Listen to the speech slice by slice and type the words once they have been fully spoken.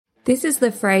This is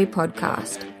the Fray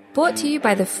podcast, brought to you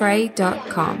by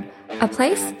thefray.com, a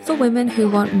place for women who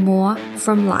want more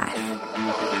from life.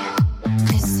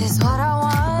 This is what I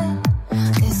want,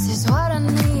 this is what I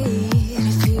need.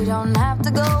 If you don't have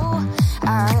to go,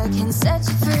 I can set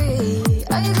you free.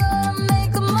 Are you gonna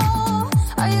make a move?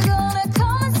 Are you gonna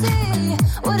come and see?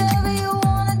 Whatever you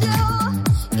wanna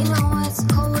do, you know it's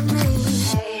cool with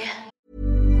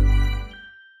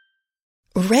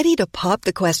me. Ready to pop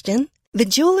the question? The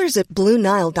jewelers at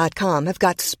BlueNile.com have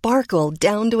got sparkle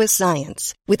down to a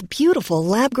science with beautiful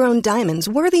lab-grown diamonds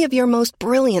worthy of your most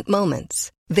brilliant moments.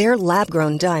 Their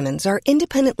lab-grown diamonds are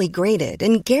independently graded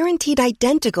and guaranteed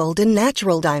identical to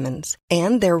natural diamonds,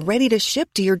 and they're ready to ship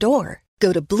to your door.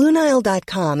 Go to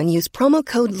BlueNile.com and use promo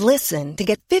code LISTEN to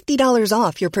get $50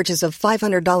 off your purchase of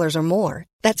 $500 or more.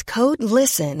 That's code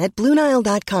LISTEN at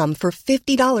BlueNile.com for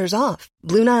 $50 off.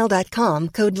 BlueNile.com,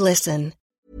 code LISTEN.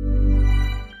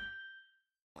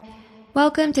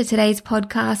 Welcome to today's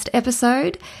podcast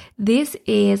episode. This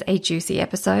is a juicy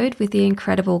episode with the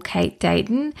incredible Kate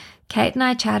Dayton. Kate and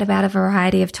I chat about a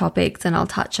variety of topics, and I'll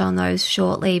touch on those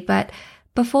shortly. But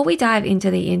before we dive into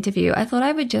the interview, I thought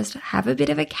I would just have a bit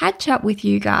of a catch up with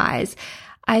you guys.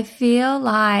 I feel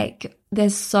like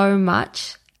there's so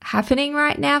much happening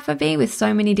right now for me with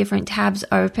so many different tabs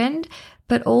opened,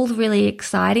 but all really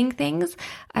exciting things.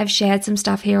 I've shared some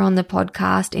stuff here on the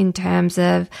podcast in terms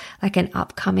of like an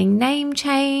upcoming name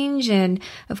change. And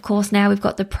of course, now we've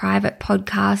got the private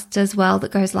podcast as well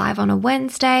that goes live on a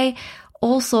Wednesday,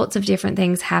 all sorts of different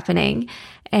things happening.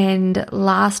 And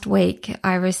last week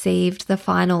I received the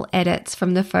final edits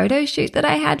from the photo shoot that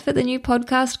I had for the new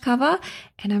podcast cover.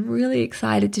 And I'm really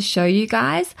excited to show you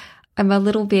guys. I'm a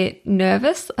little bit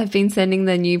nervous. I've been sending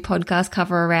the new podcast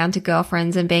cover around to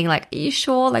girlfriends and being like, are you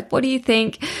sure? Like, what do you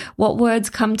think? What words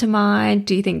come to mind?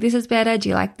 Do you think this is better? Do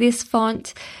you like this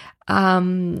font?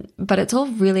 But it's all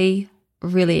really,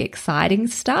 really exciting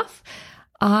stuff.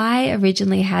 I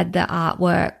originally had the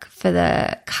artwork for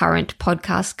the current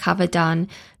podcast cover done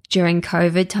during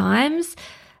COVID times.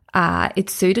 It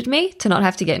suited me to not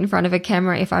have to get in front of a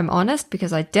camera, if I'm honest,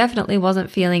 because I definitely wasn't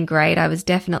feeling great. I was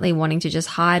definitely wanting to just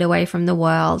hide away from the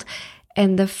world.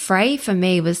 And the fray for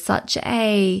me was such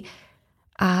a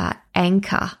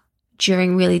anchor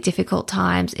during really difficult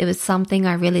times. It was something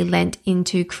I really lent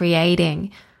into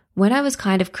creating when I was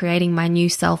kind of creating my new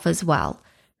self as well.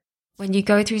 When you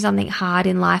go through something hard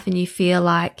in life and you feel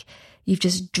like you've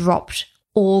just dropped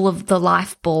all of the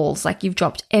life balls, like you've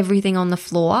dropped everything on the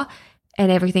floor, and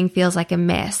everything feels like a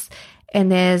mess. And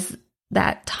there's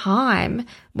that time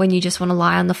when you just want to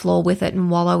lie on the floor with it and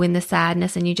wallow in the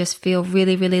sadness, and you just feel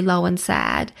really, really low and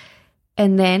sad.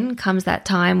 And then comes that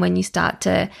time when you start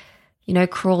to,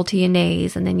 crawl to your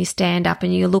knees, and then you stand up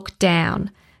and you look down.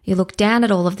 You look down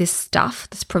at all of this stuff,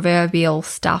 this proverbial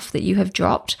stuff that you have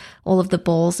dropped, all of the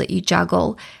balls that you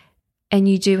juggle. And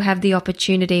you do have the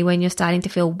opportunity when you're starting to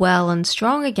feel well and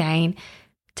strong again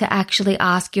to actually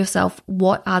ask yourself,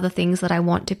 what are the things that I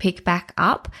want to pick back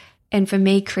up? And for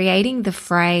me, creating the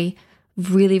fray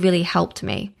really, really helped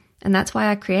me. And that's why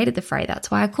I created the fray. That's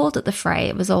why I called it the fray.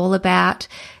 It was all about,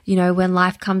 when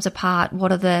life comes apart,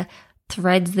 what are the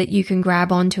threads that you can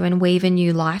grab onto and weave a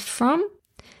new life from?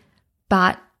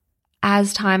 But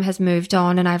as time has moved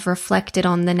on and I've reflected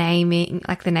on the naming,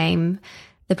 like the name,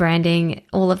 the branding,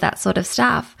 all of that sort of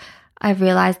stuff, I've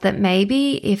realized that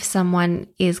maybe if someone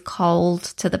is cold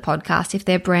to the podcast, if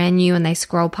they're brand new and they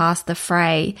scroll past the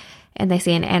fray and they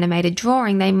see an animated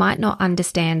drawing, they might not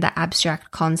understand the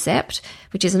abstract concept,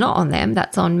 which is not on them,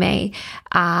 that's on me.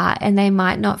 And they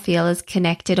might not feel as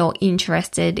connected or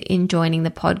interested in joining the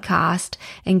podcast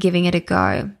and giving it a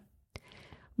go.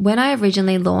 When I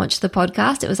originally launched the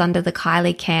podcast, it was under the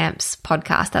Kylie Camps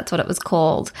podcast. That's what it was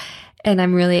called. And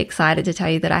I'm really excited to tell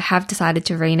you that I have decided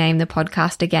to rename the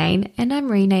podcast again, and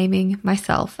I'm renaming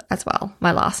myself as well,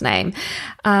 my last name.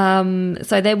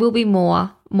 So there will be more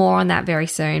on that very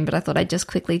soon, but I thought I'd just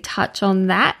quickly touch on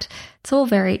that. It's all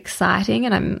very exciting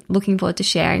and I'm looking forward to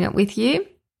sharing it with you.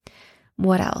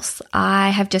 What else?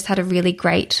 I have just had a really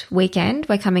great weekend.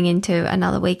 We're coming into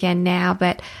another weekend now,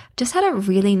 but just had a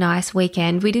really nice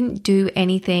weekend. We didn't do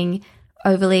anything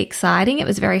overly exciting. It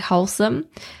was very wholesome.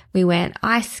 We went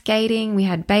ice skating, we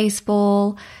had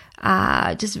baseball,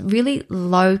 just really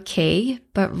low key,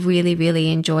 but really, really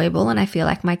enjoyable. And I feel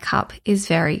like my cup is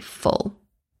very full,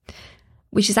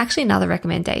 which is actually another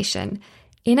recommendation.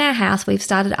 In our house, we've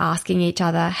started asking each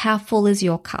other, how full is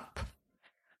your cup?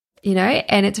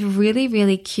 And it's really,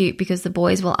 really cute because the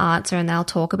boys will answer and they'll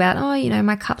talk about,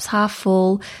 my cup's half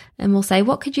full. And we'll say,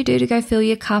 what could you do to go fill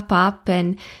your cup up?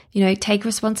 And, take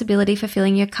responsibility for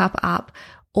filling your cup up.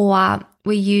 or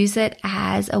we use it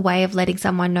as a way of letting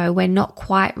someone know we're not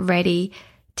quite ready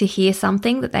to hear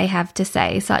something that they have to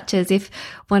say, such as if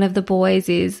one of the boys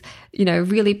is,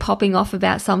 really popping off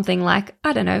about something like,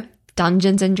 I don't know,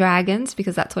 Dungeons and Dragons,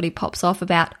 because that's what he pops off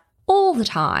about all the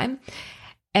time.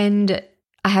 And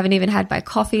I haven't even had my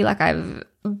coffee, like I've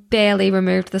barely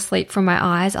removed the sleep from my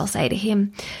eyes. I'll say to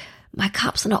him, my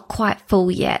cup's not quite full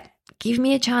yet. Give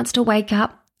me a chance to wake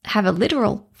up, have a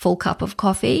literal full cup of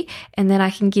coffee, and then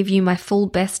I can give you my full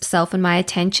best self and my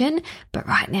attention. But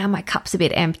right now my cup's a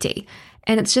bit empty.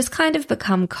 And it's just kind of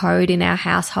become code in our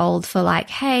household for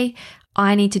like, hey,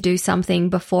 I need to do something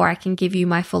before I can give you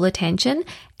my full attention.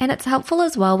 And it's helpful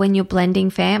as well when you're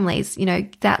blending families.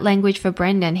 That language for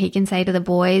Brendan, he can say to the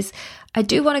boys, I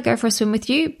do want to go for a swim with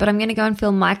you, but I'm going to go and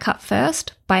fill my cup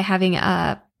first by having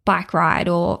a bike ride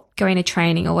or going to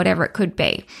training or whatever it could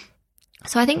be.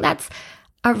 So I think that's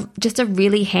just a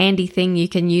really handy thing you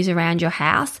can use around your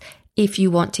house if you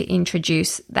want to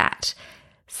introduce that.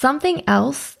 Something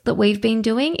else that we've been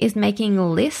doing is making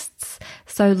lists.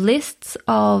 So lists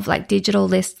of like digital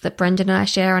lists that Brendan and I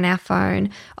share on our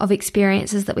phone of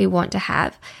experiences that we want to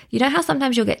have. You know how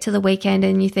sometimes you'll get to the weekend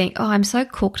and you think, oh, I'm so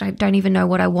cooked, I don't even know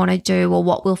what I want to do or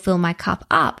what will fill my cup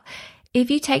up.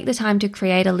 If you take the time to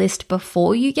create a list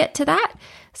before you get to that,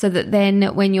 so that then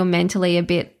when you're mentally a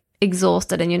bit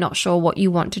exhausted and you're not sure what you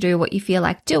want to do, what you feel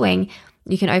like doing,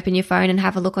 you can open your phone and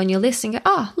have a look on your list and go,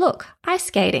 oh, look, ice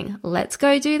skating. Let's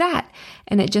go do that.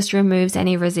 And it just removes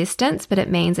any resistance, but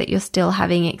it means that you're still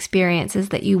having experiences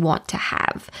that you want to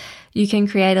have. You can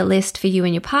create a list for you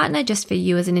and your partner, just for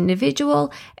you as an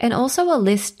individual, and also a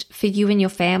list for you and your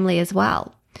family as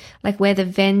well. Like where the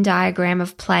Venn diagram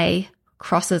of play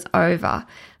crosses over.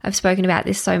 I've spoken about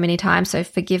this so many times, so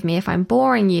forgive me if I'm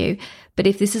boring you, but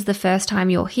if this is the first time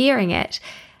you're hearing it,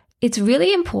 it's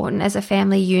really important as a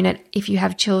family unit, if you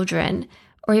have children,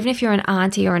 or even if you're an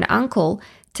auntie or an uncle,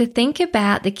 to think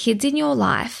about the kids in your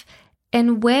life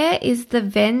and where is the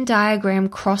Venn diagram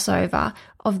crossover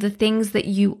of the things that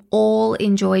you all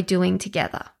enjoy doing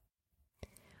together.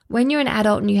 When you're an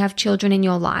adult and you have children in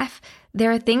your life,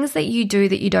 there are things that you do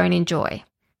that you don't enjoy.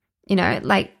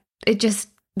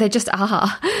 They just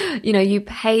are. You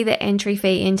pay the entry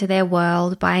fee into their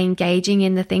world by engaging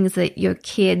in the things that your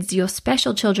kids, your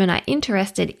special children are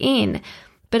interested in,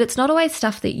 but it's not always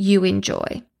stuff that you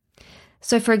enjoy.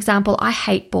 So for example, I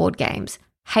hate board games.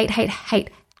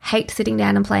 Hate sitting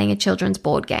down and playing a children's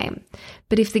board game.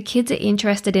 But if the kids are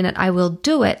interested in it, I will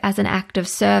do it as an act of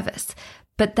service.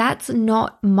 But that's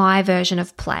not my version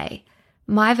of play.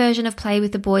 My version of play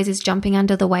with the boys is jumping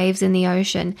under the waves in the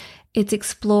ocean. It's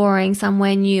exploring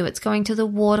somewhere new. It's going to the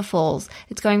waterfalls.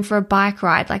 It's going for a bike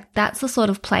ride. Like that's the sort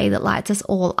of play that lights us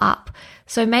all up.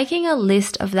 So making a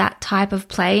list of that type of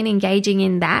play and engaging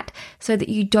in that so that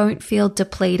you don't feel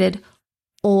depleted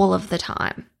all of the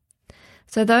time.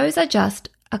 So those are just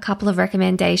a couple of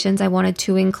recommendations I wanted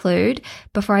to include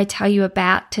before I tell you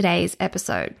about today's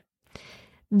episode.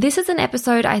 This is an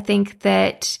episode I think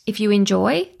that if you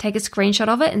enjoy, take a screenshot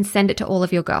of it and send it to all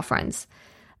of your girlfriends.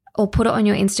 Or put it on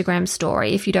your Instagram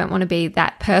story if you don't want to be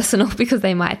that personal, because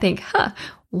they might think,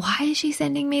 why is she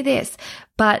sending me this?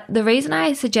 But the reason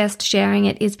I suggest sharing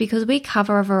it is because we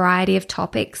cover a variety of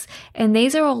topics, and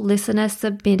these are all listener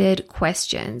submitted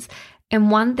questions.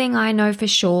 And one thing I know for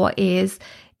sure is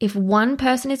if one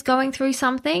person is going through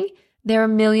something, there are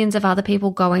millions of other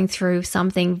people going through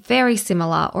something very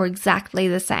similar or exactly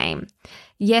the same.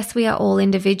 Yes, we are all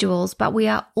individuals, but we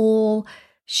are all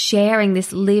sharing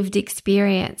this lived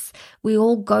experience. We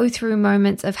all go through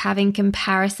moments of having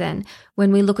comparison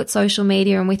when we look at social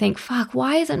media and we think, fuck,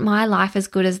 why isn't my life as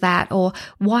good as that? Or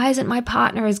why isn't my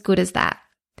partner as good as that?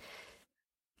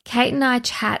 Kate and I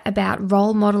chat about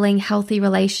role modeling healthy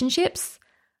relationships,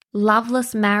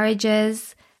 loveless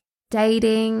marriages,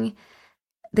 dating,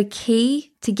 the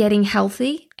key to getting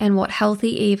healthy and what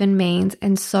healthy even means,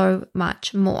 and so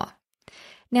much more.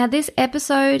 Now, this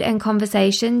episode and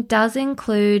conversation does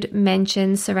include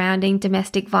mentions surrounding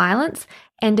domestic violence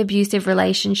and abusive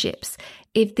relationships.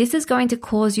 If this is going to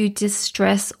cause you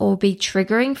distress or be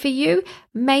triggering for you,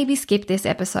 maybe skip this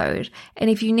episode. And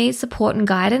if you need support and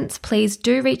guidance, please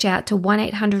do reach out to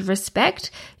 1-800-RESPECT.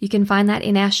 You can find that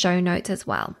in our show notes as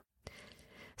well.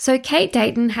 So Kate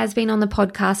Dayton has been on the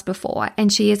podcast before,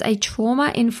 and she is a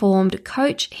trauma-informed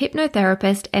coach,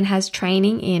 hypnotherapist, and has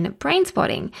training in brain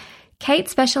spotting. Kate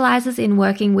specializes in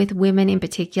working with women in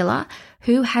particular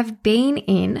who have been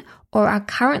in or are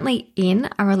currently in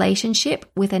a relationship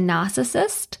with a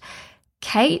narcissist.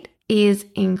 Kate is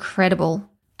incredible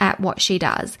at what she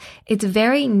does. It's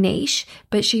very niche,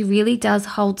 but she really does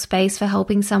hold space for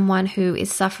helping someone who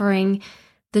is suffering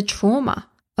the trauma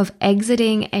of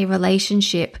exiting a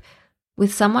relationship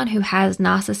with someone who has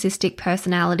narcissistic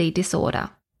personality disorder.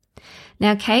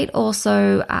 Now, Kate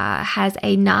also has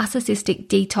a narcissistic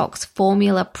detox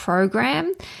formula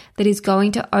program that is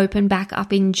going to open back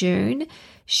up in June.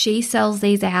 She sells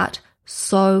these out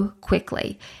so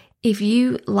quickly. If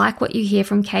you like what you hear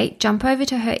from Kate, jump over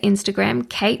to her Instagram,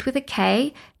 Kate with a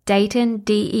K, Dayton,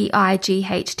 Deighton,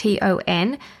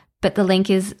 but the link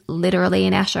is literally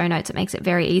in our show notes. It makes it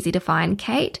very easy to find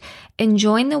Kate, and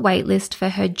join the waitlist for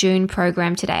her June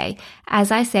program today.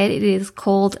 As I said, it is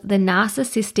called the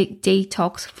Narcissistic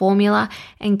Detox Formula,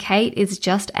 and Kate is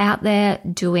just out there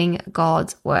doing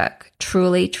God's work,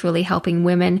 truly, truly helping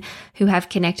women who have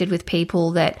connected with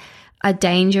people that are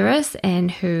dangerous and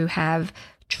who have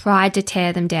tried to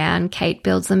tear them down. Kate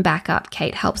builds them back up.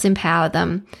 Kate helps empower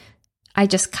them. I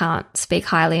just can't speak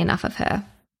highly enough of her.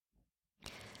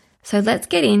 So let's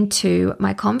get into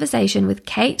my conversation with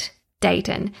Kate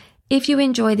Dayton. If you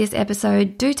enjoy this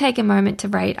episode, do take a moment to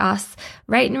rate us,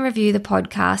 rate and review the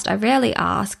podcast. I rarely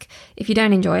ask. If you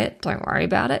don't enjoy it, don't worry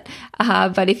about it.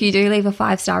 But if you do leave a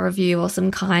 5-star review or some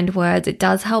kind words, it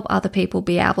does help other people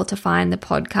be able to find the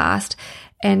podcast.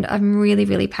 And I'm really,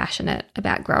 really passionate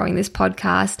about growing this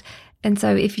podcast. And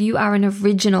so if you are an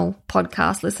original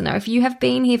podcast listener, if you have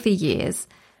been here for years,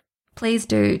 please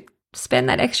do spend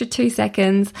that extra 2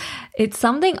 seconds. It's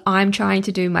something I'm trying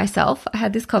to do myself. I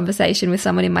had this conversation with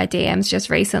someone in my DMs just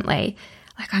recently.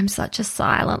 Like, I'm such a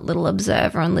silent little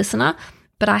observer and listener,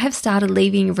 but I have started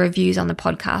leaving reviews on the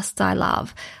podcasts I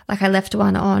love. Like, I left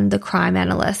one on The Crime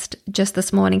Analyst just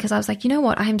this morning because I was like, you know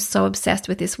what? I am so obsessed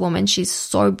with this woman. She's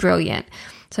so brilliant.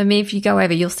 So if you go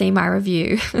over, you'll see my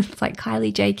review. It's like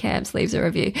Kylie J. Camps leaves a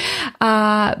review.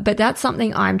 But that's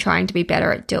something I'm trying to be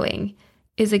better at doing,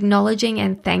 is acknowledging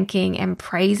and thanking and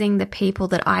praising the people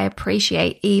that I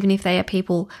appreciate, even if they are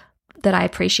people that I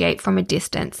appreciate from a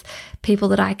distance, people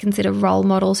that I consider role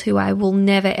models who I will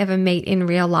never ever meet in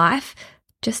real life.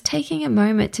 Just taking a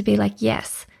moment to be like,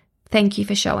 yes, thank you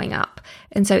for showing up.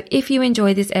 And so if you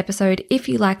enjoy this episode, if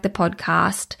you like the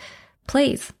podcast,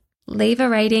 please leave a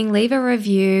rating, leave a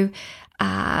review,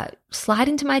 slide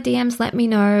into my DMs, let me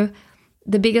know.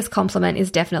 The biggest compliment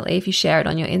is definitely if you share it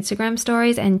on your Instagram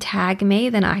stories and tag me,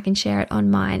 then I can share it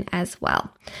on mine as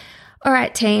well. All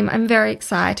right, team, I'm very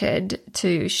excited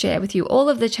to share with you all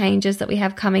of the changes that we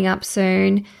have coming up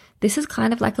soon. This is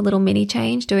kind of like a little mini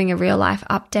change, doing a real life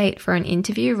update for an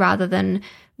interview rather than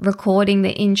recording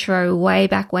the intro way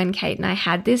back when Kate and I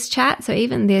had this chat. So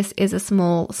even this is a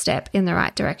small step in the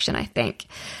right direction, I think.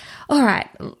 All right,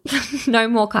 no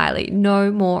more Kylie,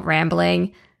 no more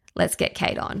rambling. Let's get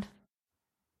Kate on.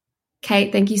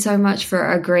 Kate, thank you so much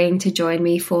for agreeing to join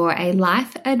me for a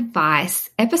life advice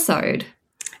episode.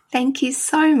 Thank you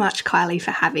so much, Kylie,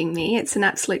 for having me. It's an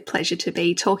absolute pleasure to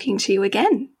be talking to you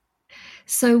again.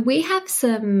 So we have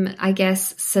some, I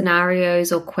guess,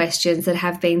 scenarios or questions that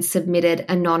have been submitted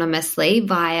anonymously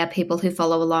via people who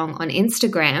follow along on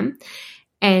Instagram.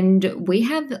 And we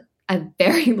have a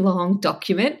very long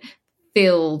document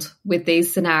filled with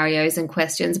these scenarios and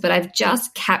questions, but I've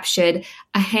just captured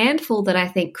a handful that I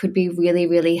think could be really,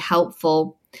 really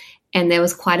helpful. And there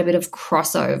was quite a bit of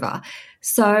crossover.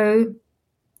 So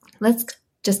let's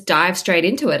just dive straight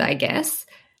into it, I guess.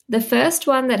 The first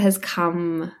one that has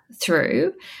come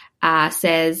through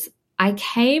says, I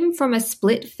came from a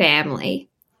split family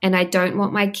and I don't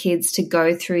want my kids to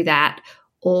go through that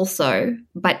also,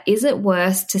 but is it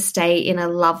worse to stay in a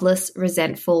loveless,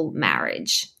 resentful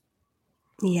marriage?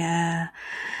 Yeah,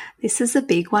 this is a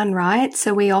big one, right?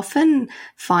 So we often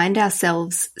find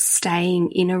ourselves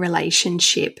staying in a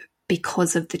relationship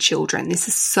because of the children. This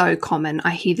is so common.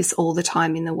 I hear this all the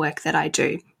time in the work that I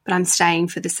do, but I'm staying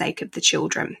for the sake of the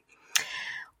children.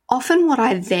 Often what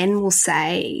I then will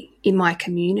say in my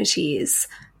community is,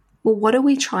 well, what are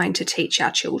we trying to teach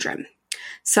our children?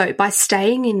 So by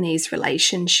staying in these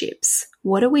relationships,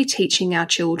 what are we teaching our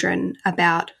children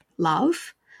about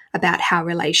love, about how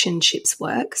relationships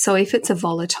work? So if it's a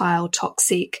volatile,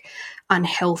 toxic,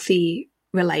 unhealthy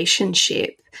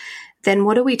relationship, then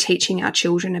what are we teaching our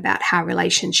children about how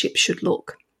relationships should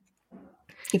look?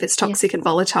 If it's toxic and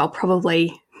volatile,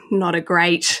 probably not a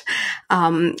great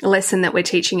lesson that we're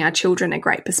teaching our children, a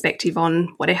great perspective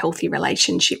on what a healthy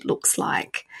relationship looks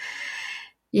like.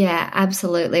 Yeah,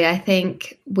 absolutely. I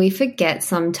think we forget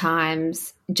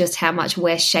sometimes just how much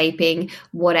we're shaping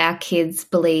what our kids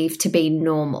believe to be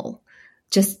normal.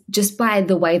 Just by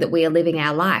the way that we are living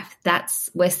our life,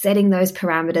 we're setting those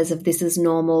parameters of this is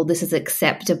normal, this is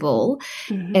acceptable.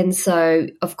 Mm-hmm. And so,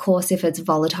 of course, if it's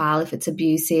volatile, if it's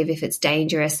abusive, if it's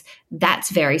dangerous,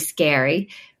 that's very scary.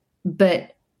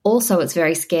 But also it's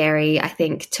very scary, I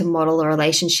think, to model a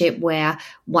relationship where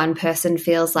one person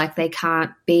feels like they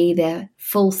can't be their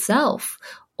full self,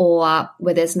 or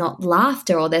where there's not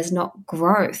laughter or there's not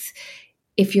growth.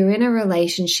 If you're in a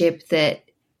relationship that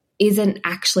isn't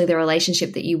actually the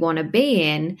relationship that you want to be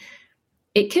in,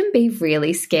 it can be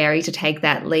really scary to take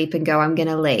that leap and go, I'm going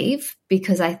to leave,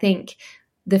 because I think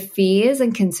the fears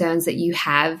and concerns that you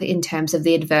have in terms of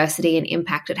the adversity and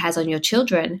impact it has on your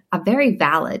children are very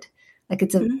valid. Like,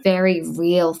 it's a very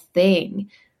real thing.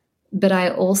 But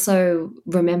I also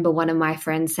remember one of my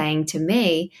friends saying to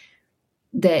me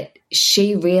that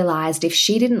she realized if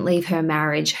she didn't leave her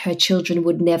marriage, her children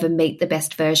would never meet the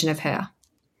best version of her.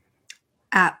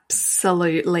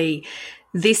 Absolutely.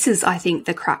 This is, I think,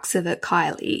 the crux of it,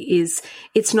 Kylie, is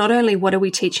it's not only what are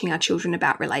we teaching our children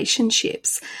about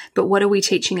relationships, but what are we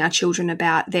teaching our children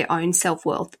about their own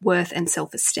self-worth and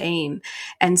self-esteem.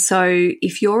 And so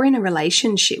if you're in a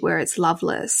relationship where it's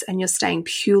loveless and you're staying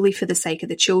purely for the sake of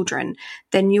the children,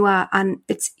 then you are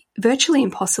it's virtually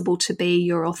impossible to be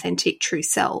your authentic true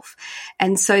self.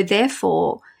 And so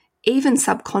therefore, even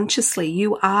subconsciously,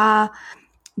 you are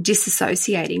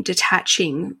disassociating,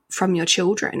 detaching from your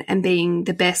children and being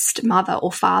the best mother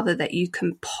or father that you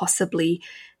can possibly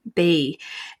be.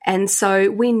 And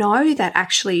so we know that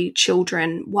actually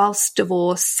children, whilst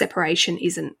divorce, separation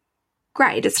isn't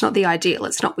great, it's not the ideal,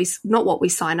 it's not what we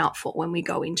sign up for when we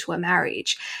go into a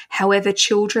marriage. However,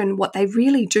 children, what they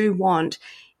really do want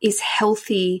is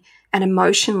healthy and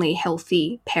emotionally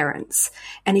healthy parents.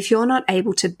 And if you're not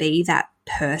able to be that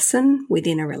person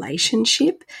within a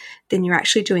relationship, then you're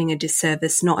actually doing a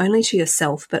disservice not only to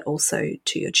yourself but also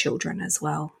to your children as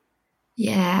well.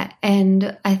 Yeah,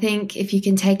 and I think if you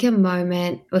can take a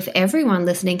moment, if everyone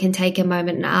listening can take a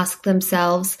moment and ask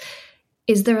themselves,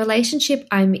 is the relationship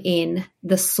I'm in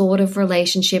the sort of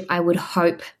relationship I would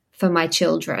hope for my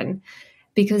children?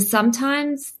 Because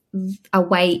sometimes a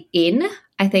way in,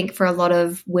 I think for a lot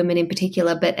of women in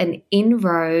particular, but an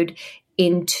inroad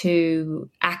into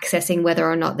accessing whether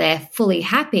or not they're fully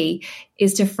happy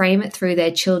is to frame it through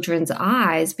their children's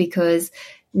eyes, because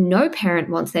no parent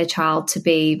wants their child to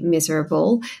be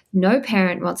miserable. No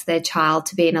parent wants their child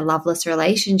to be in a loveless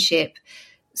relationship.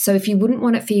 So if you wouldn't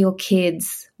want it for your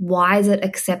kids, why is it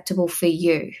acceptable for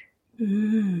you?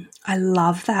 I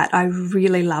love that. I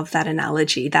really love that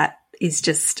analogy. That is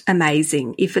just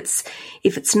amazing. If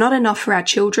it's not enough for our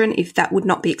children, if that would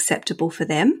not be acceptable for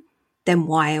them, then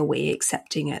why are we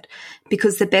accepting it?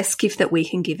 Because the best gift that we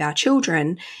can give our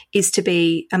children is to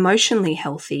be emotionally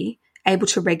healthy, able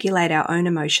to regulate our own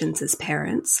emotions as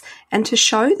parents, and to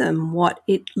show them what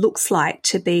it looks like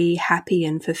to be happy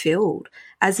and fulfilled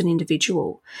as an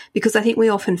individual. Because I think we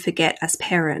often forget as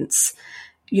parents,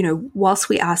 you know, whilst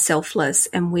we are selfless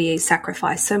and we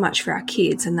sacrifice so much for our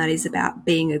kids, and that is about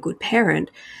being a good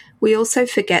parent, we also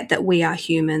forget that we are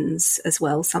humans as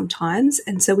well sometimes.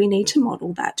 And so we need to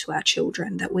model that to our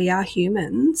children, that we are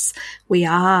humans. We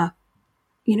are,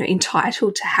 you know,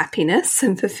 entitled to happiness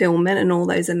and fulfillment and all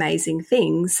those amazing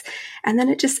things. And then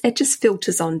it just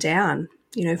filters on down.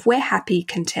 You know, if we're happy,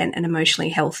 content and emotionally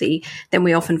healthy, then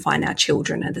we often find our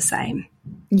children are the same.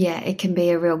 Yeah, it can be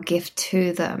a real gift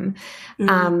to them.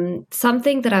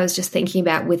 Something that I was just thinking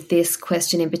about with this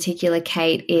question in particular,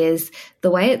 Kate, is the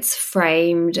way it's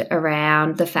framed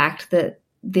around the fact that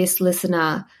this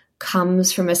listener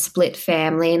comes from a split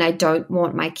family and I don't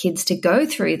want my kids to go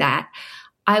through that.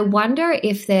 I wonder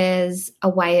if there's a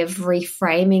way of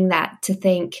reframing that to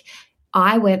think,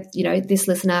 I went, you know, this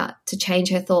listener to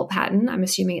change her thought pattern, I'm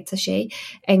assuming it's a she,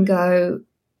 and go,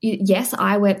 yes,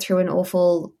 I went through an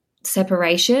awful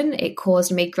separation. It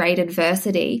caused me great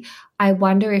adversity. I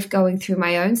wonder if going through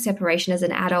my own separation as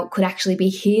an adult could actually be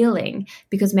healing,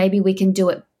 because maybe we can do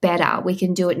it better. We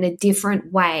can do it in a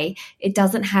different way. It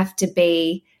doesn't have to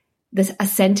be a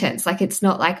sentence. Like, it's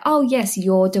not like, oh, yes,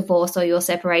 your divorce or your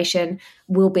separation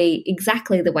will be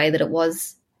exactly the way that it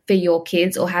was for your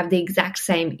kids or have the exact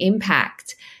same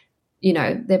impact. You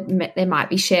know, there might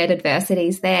be shared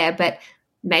adversities there, but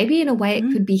maybe in a way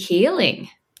it could be healing.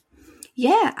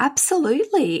 Yeah,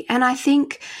 absolutely. And I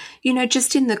think, you know,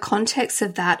 just in the context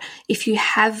of that, if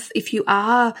you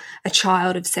are a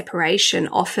child of separation,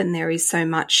 often there is so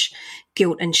much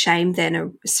guilt and shame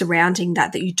then surrounding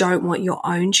that you don't want your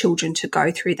own children to go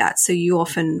through that. So you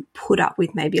often put up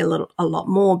with maybe a lot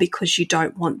more because you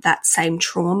don't want that same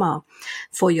trauma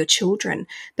for your children.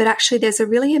 But actually there's a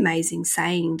really amazing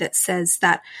saying that says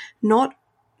that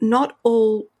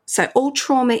all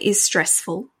trauma is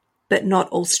stressful, but not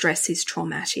all stress is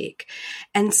traumatic.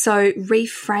 And so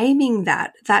reframing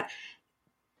that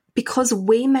because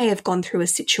we may have gone through a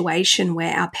situation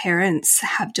where our parents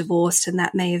have divorced and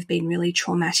that may have been really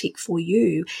traumatic for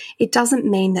you, it doesn't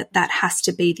mean that that has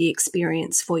to be the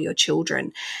experience for your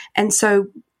children. And so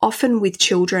often with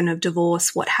children of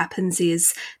divorce, what happens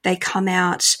is they come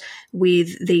out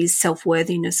with these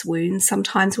self-worthiness wounds,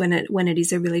 sometimes when it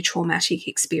is a really traumatic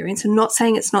experience. I'm not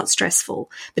saying it's not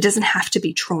stressful, but it doesn't have to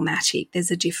be traumatic.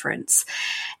 There's a difference.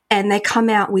 And they come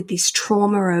out with this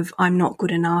trauma of, I'm not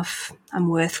good enough, I'm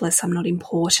worthless, I'm not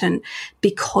important,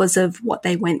 because of what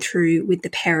they went through with the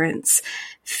parents,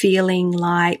 feeling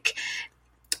like,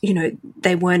 you know,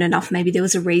 they weren't enough. Maybe there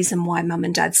was a reason why mum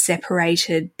and dad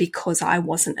separated, because I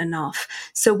wasn't enough.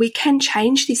 So we can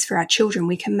change this for our children.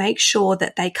 We can make sure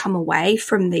that they come away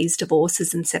from these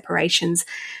divorces and separations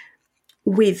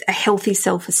with a healthy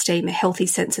self-esteem, a healthy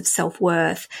sense of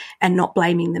self-worth, and not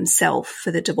blaming themselves for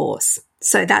the divorce.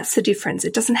 So that's the difference.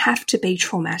 It doesn't have to be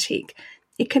traumatic.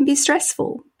 It can be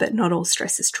stressful, but not all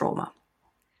stress is trauma.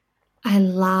 I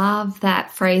love that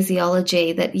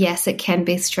phraseology that, yes, it can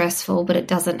be stressful, but it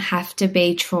doesn't have to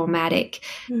be traumatic.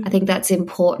 I think that's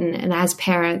important. And as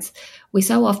parents, we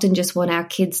so often just want our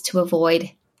kids to avoid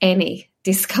any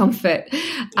discomfort,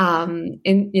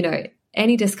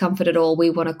 any discomfort at all.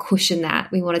 We want to cushion that.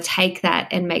 We want to take that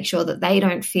and make sure that they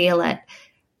don't feel it.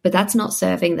 But that's not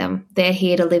serving them. They're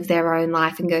here to live their own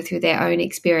life and go through their own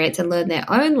experience and learn their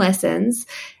own lessons.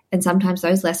 And sometimes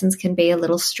those lessons can be a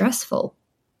little stressful.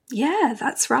 Yeah,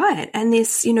 that's right. And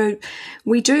this,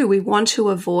 we want to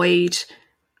avoid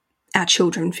our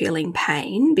children feeling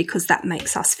pain, because that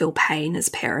makes us feel pain as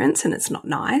parents and it's not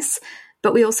nice.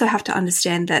 But we also have to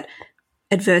understand that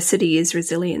adversity is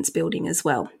resilience building as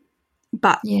well.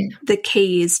 But the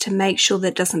key is to make sure that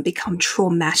it doesn't become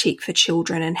traumatic for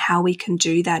children, and how we can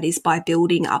do that is by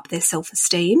building up their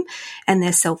self-esteem and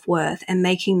their self-worth, and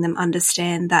making them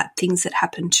understand that things that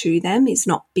happen to them is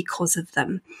not because of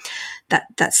them.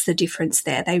 That's the difference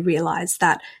there. They realise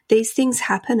that these things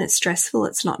happen, it's stressful,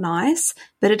 it's not nice,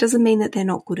 but it doesn't mean that they're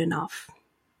not good enough.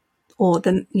 Or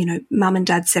mum and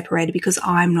dad separated because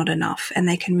I'm not enough, and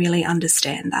they can really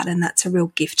understand that, and that's a real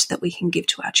gift that we can give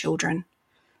to our children.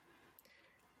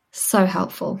 So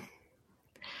helpful.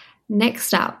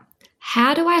 Next up,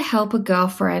 how do I help a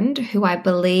girlfriend who I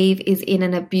believe is in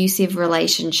an abusive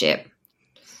relationship?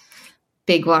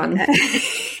 Big one.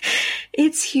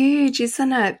 It's huge,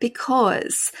 isn't it?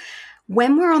 Because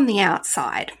when we're on the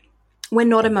outside, we're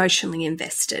not emotionally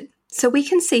invested. So we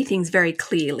can see things very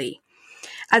clearly,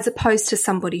 as opposed to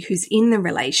somebody who's in the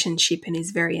relationship and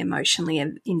is very emotionally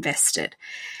invested.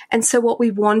 And so what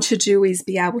we want to do is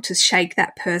be able to shake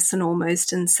that person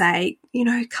almost and say,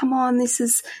 come on, this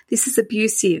is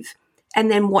abusive.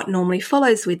 And then what normally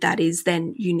follows with that is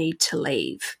then you need to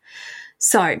leave.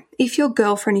 So if you're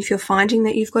finding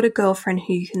that you've got a girlfriend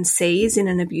who you can see is in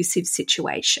an abusive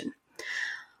situation,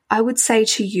 I would say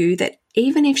to you that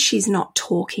even if she's not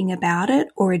talking about it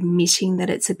or admitting that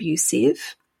it's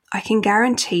abusive, I can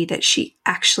guarantee that she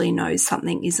actually knows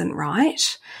something isn't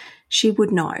right. She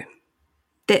would know.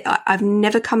 I've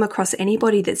never come across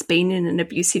anybody that's been in an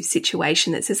abusive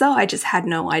situation that says, I just had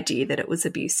no idea that it was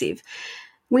abusive.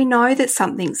 We know that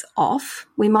something's off.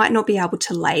 We might not be able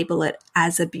to label it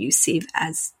as abusive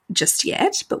as just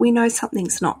yet, but we know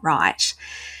something's not right.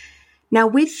 Now,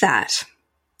 with that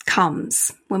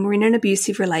comes, when we're in an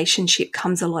abusive relationship,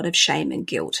 comes a lot of shame and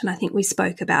guilt. And I think we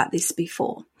spoke about this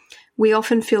before. We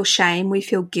often feel shame, we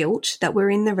feel guilt that we're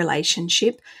in the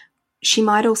relationship. She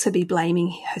might also be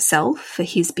blaming herself for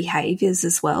his behaviours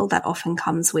as well. That often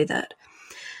comes with it.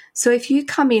 So if you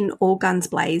come in all guns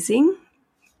blazing,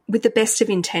 with the best of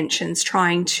intentions,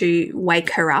 trying to wake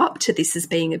her up to this as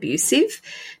being abusive,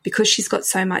 because she's got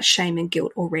so much shame and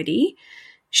guilt already,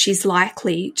 she's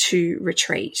likely to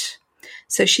retreat.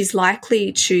 So she's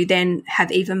likely to then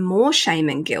have even more shame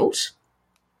and guilt,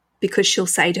 because she'll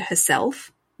say to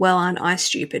herself, well, aren't I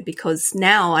stupid? Because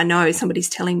now I know somebody's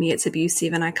telling me it's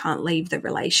abusive and I can't leave the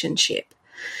relationship.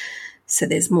 So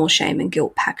there's more shame and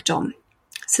guilt packed on.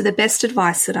 So the best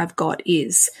advice that I've got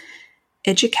is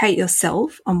educate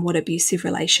yourself on what abusive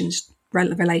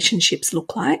relationships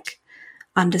look like.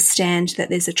 Understand that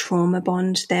there's a trauma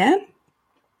bond there.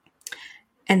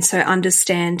 And so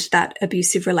understand that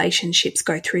abusive relationships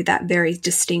go through that very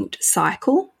distinct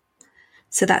cycle.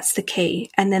 So that's the key.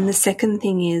 And then the second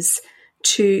thing is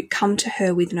to come to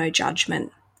her with no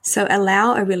judgment. So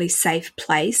allow a really safe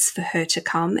place for her to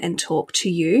come and talk to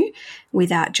you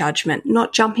without judgment,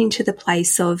 not jumping to the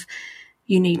place of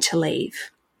you need to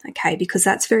leave. okay, because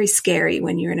that's very scary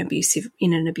when you're in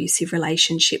an abusive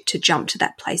relationship to jump to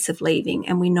that place of leaving.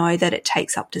 And we know that it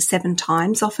takes up to 7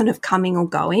 times often of coming or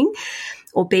going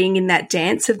or being in that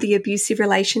dance of the abusive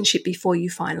relationship before you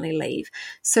finally leave.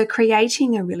 So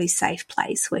creating a really safe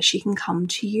place where she can come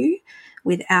to you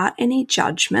without any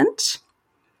judgment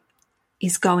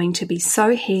is going to be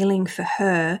so healing for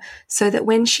her, so that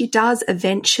when she does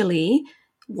eventually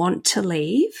want to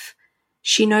leave,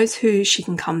 she knows who she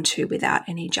can come to without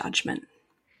any judgment.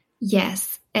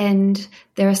 Yes, and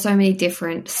there are so many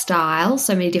different styles,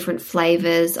 so many different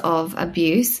flavors of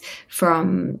abuse,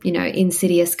 from,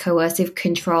 insidious coercive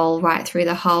control right through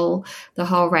the whole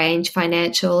range,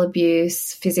 financial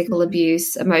abuse, physical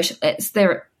abuse, emotional.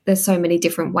 There's so many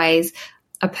different ways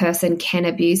a person can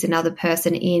abuse another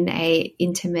person in a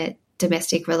intimate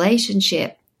domestic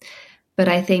relationship. But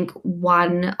I think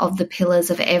one of the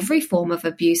pillars of every form of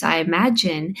abuse, I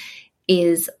imagine,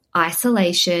 is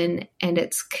isolation and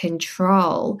it's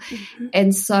control. Mm-hmm.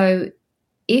 And so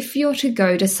if you're to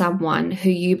go to someone who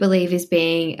you believe is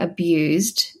being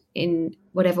abused in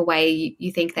whatever way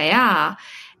you think they are,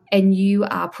 and you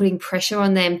are putting pressure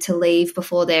on them to leave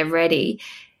before they're ready,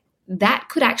 that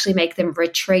could actually make them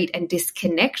retreat and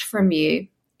disconnect from you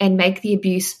and make the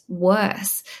abuse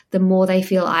worse. The more they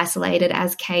feel isolated,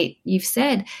 as Kate, you've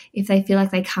said, if they feel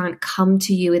like they can't come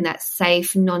to you in that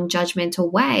safe,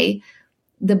 non-judgmental way,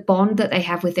 the bond that they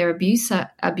have with their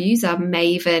abuser may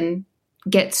even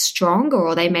get stronger,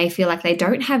 or they may feel like they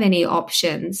don't have any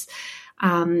options.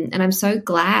 And I'm so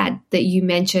glad that you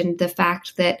mentioned the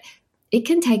fact that it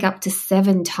can take up to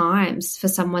 7 times for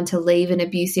someone to leave an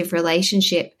abusive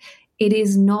relationship. It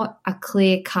is not a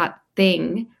clear-cut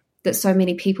thing that so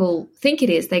many people think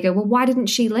it is. They go, well, why didn't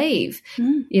she leave?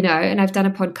 And I've done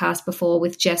a podcast before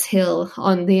with Jess Hill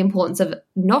on the importance of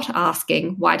not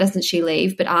asking, why doesn't she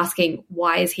leave, but asking,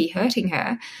 why is he hurting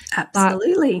her?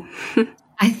 Absolutely.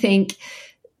 I think,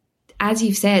 as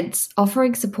you've said,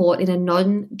 offering support in a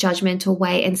non-judgmental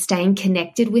way and staying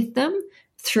connected with them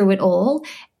through it all,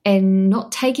 and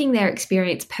not taking their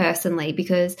experience personally,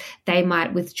 because they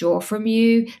might withdraw from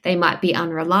you, they might be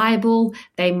unreliable,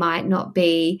 they might not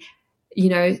be,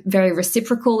 very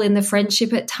reciprocal in the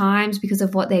friendship at times because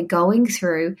of what they're going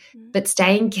through, but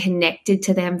staying connected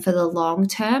to them for the long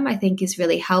term, I think, is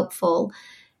really helpful.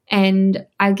 And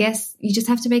I guess you just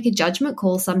have to make a judgment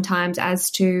call sometimes as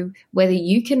to whether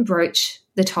you can broach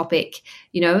the topic,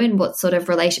 and what sort of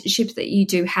relationships that you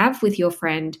do have with your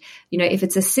friend. If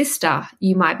it's a sister,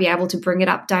 you might be able to bring it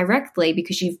up directly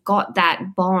because you've got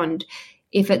that bond.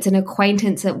 If it's an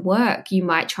acquaintance at work, you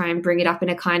might try and bring it up in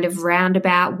a kind of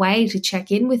roundabout way to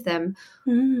check in with them.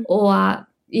 Or,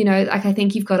 I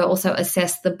think you've got to also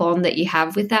assess the bond that you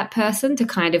have with that person to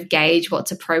kind of gauge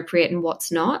what's appropriate and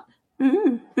what's not.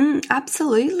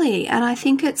 Absolutely. And I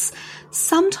think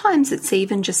sometimes it's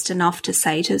even just enough to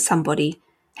say to somebody,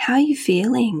 how are you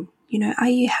feeling? Are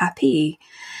you happy?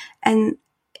 And,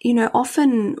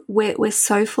 often we're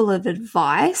so full of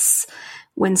advice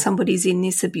when somebody's in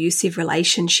this abusive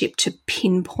relationship to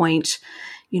pinpoint,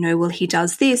 well, he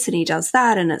does this and he does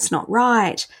that and it's not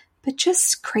right. But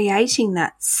just creating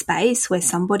that space where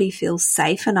somebody feels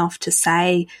safe enough to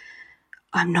say,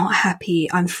 I'm not happy,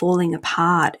 I'm falling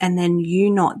apart, and then you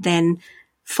not then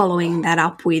following that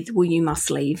up with, well, you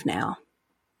must leave now.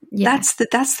 Yeah.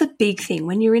 That's the big thing.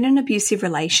 When you're in an abusive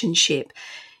relationship,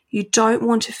 you don't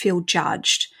want to feel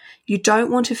judged. You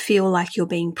don't want to feel like you're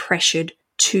being pressured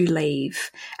to leave.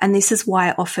 And this is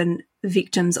why often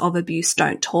victims of abuse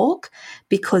don't talk,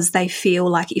 because they feel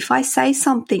like if I say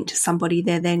something to somebody,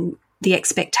 then the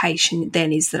expectation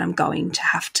then is that I'm going to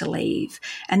have to leave,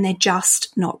 and they're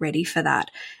just not ready for that.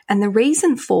 And the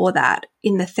reason for that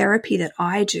in the therapy that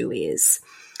I do is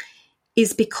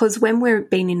because when we've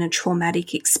been in a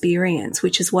traumatic experience,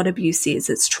 which is what abuse is,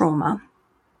 it's trauma,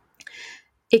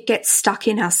 it gets stuck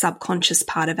in our subconscious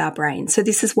part of our brain. So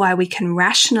this is why we can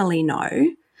rationally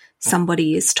know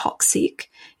somebody is toxic,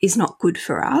 is not good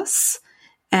for us.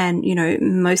 And,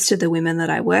 most of the women that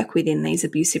I work with in these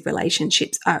abusive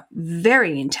relationships are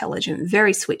very intelligent,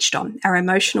 very switched on. Our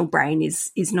emotional brain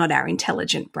is not our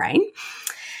intelligent brain.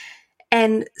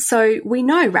 And so we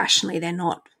know rationally they're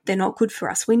not good for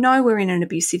us. We know we're in an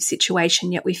abusive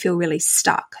situation, yet we feel really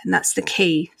stuck. And that's the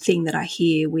key thing that I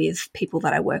hear with people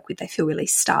that I work with. They feel really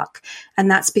stuck. And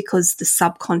that's because the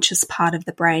subconscious part of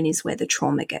the brain is where the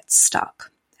trauma gets stuck.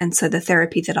 And so the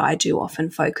therapy that I do often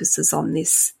focuses on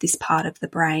this part of the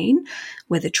brain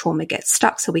where the trauma gets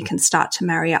stuck, so we can start to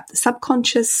marry up the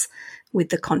subconscious with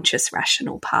the conscious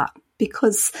rational part.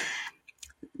 Because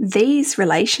these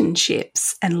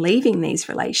relationships and leaving these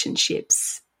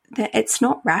relationships, it's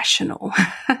not rational.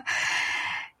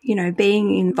 You know,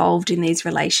 being involved in these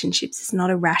relationships is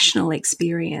not a rational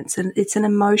experience, and it's an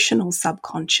emotional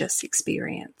subconscious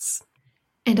experience.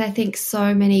 And I think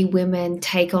so many women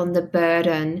take on the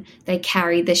burden, they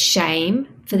carry the shame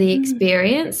for the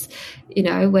experience, you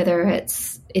know, whether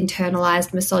it's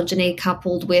internalized misogyny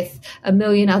coupled with a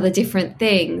million other different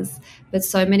things. But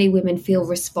so many women feel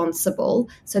responsible.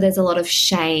 So there's a lot of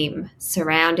shame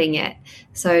surrounding it.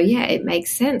 So, yeah, it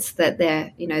makes sense that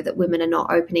that women are not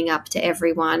opening up to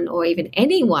everyone or even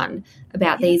anyone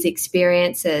about these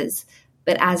experiences.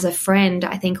 But as a friend,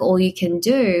 I think all you can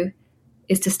do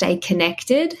is to stay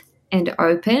connected and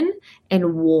open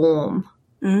and warm.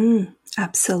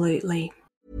 Absolutely.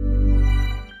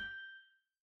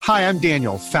 Hi, I'm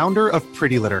Daniel, founder of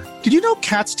Pretty Litter. Did you know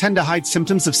cats tend to hide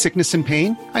symptoms of sickness and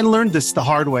pain? I learned this the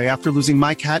hard way after losing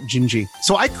my cat, Gingy.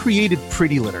 So I created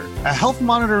Pretty Litter, a health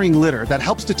monitoring litter that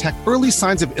helps detect early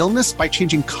signs of illness by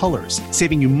changing colors,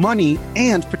 saving you money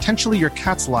and potentially your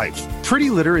cat's life.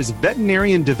 Pretty Litter is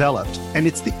veterinarian developed, and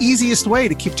it's the easiest way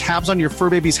to keep tabs on your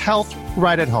fur baby's health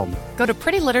right at home. Go to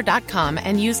prettylitter.com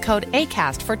and use code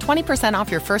ACAST for 20% off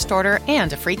your first order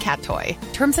and a free cat toy.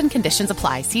 Terms and conditions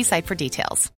apply. See site for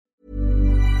details.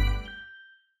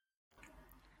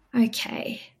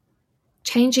 Okay,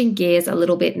 changing gears a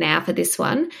little bit now for this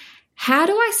one. How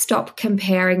do I stop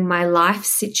comparing my life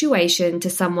situation to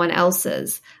someone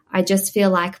else's? I just feel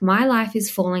like my life is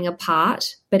falling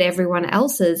apart, but everyone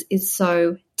else's is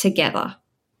so together.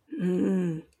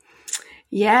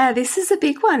 Yeah, this is a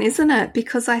big one, isn't it?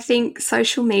 Because I think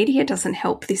social media doesn't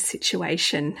help this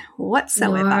situation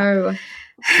whatsoever. No.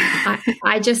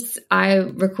 I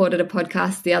recorded a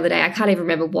podcast the other day. I can't even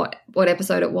remember what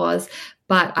episode it was,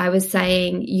 but I was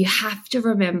saying you have to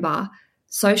remember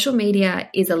social media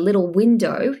is a little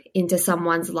window into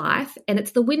someone's life, and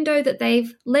it's the window that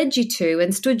they've led you to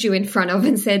and stood you in front of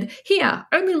and said, here,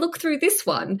 only look through this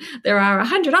one. There are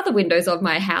 100 other windows of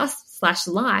my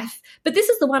house/life, but this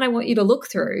is the one I want you to look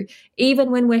through.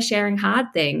 Even when we're sharing hard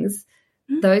things,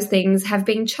 those things have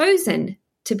been chosen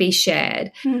to be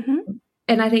shared.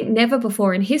 And I think never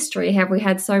before in history have we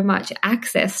had so much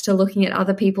access to looking at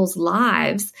other people's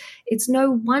lives. It's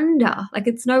no wonder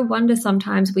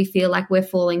sometimes we feel like we're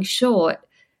falling short,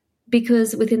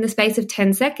 because within the space of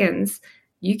 10 seconds,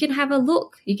 you can have a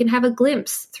look, you can have a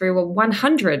glimpse through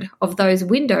 100 of those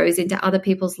windows into other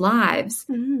people's lives.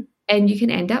 And you can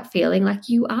end up feeling like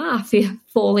you are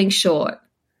falling short.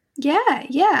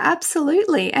 Yeah,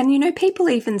 absolutely. And, you know, people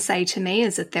even say to me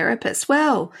as a therapist,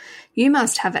 well, you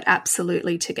must have it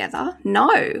absolutely together.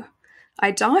 No,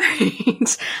 I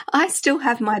don't. I still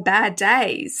have my bad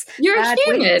days. You're a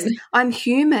human. Weeks. I'm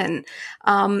human.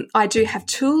 I do have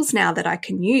tools now that I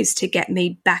can use to get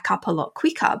me back up a lot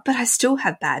quicker, but I still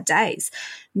have bad days.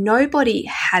 Nobody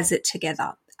has it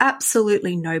together.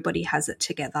 Absolutely nobody has it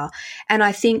together. And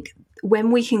I think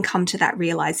when we can come to that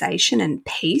realization and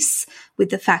peace with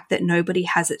the fact that nobody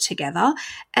has it together,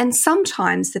 and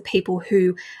sometimes the people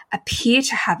who appear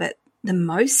to have it the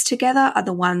most together are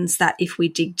the ones that, if we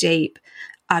dig deep,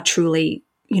 are truly,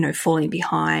 you know, falling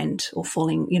behind or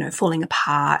falling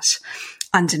apart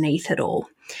underneath it all.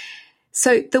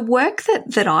 So the work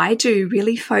that I do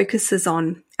really focuses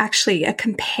on actually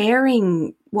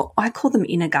comparing what I call them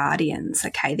inner guardians.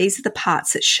 Okay, these are the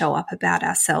parts that show up about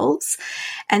ourselves,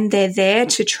 and they're there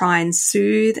to try and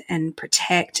soothe and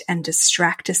protect and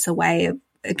distract us away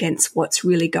against what's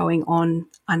really going on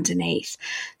underneath.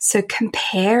 So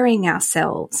comparing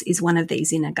ourselves is one of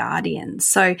these inner guardians.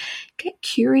 So get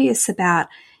curious about,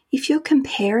 if you're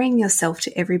comparing yourself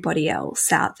to everybody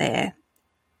else out there,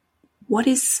 what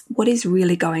is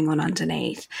really going on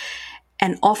underneath?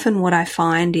 And often what I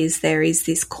find is there is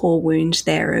this core wound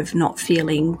there of not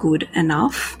feeling good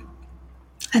enough.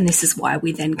 And this is why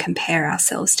we then compare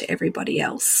ourselves to everybody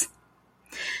else.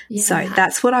 Yeah. So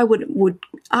that's what I would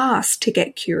ask, to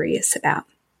get curious about.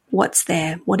 What's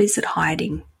there? What is it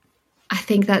hiding? I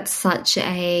think that's such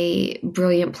a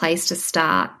brilliant place to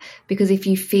start, because if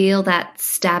you feel that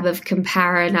stab of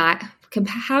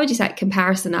how would you say it?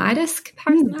 Comparisonitis?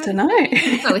 I don't know.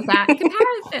 Go with that.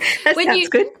 Comparison. That sounds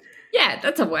good. Yeah,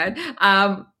 that's a word.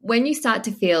 When you start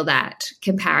to feel that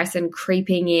comparison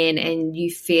creeping in and you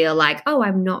feel like, oh,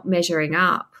 I'm not measuring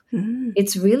up,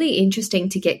 it's really interesting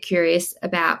to get curious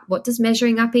about, what does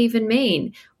measuring up even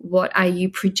mean? What are you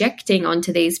projecting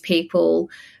onto these people?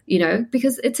 You know,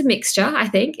 because it's a mixture, I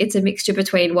think. It's a mixture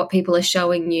between what people are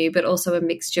showing you, but also a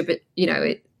mixture, but, you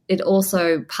know, it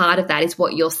also, part of that is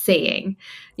what you're seeing.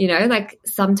 You know, like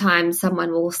sometimes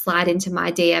someone will slide into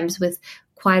my DMs with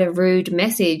quite a rude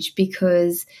message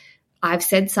because I've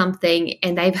said something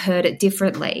and they've heard it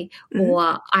differently,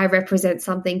 or I represent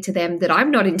something to them that I'm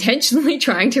not intentionally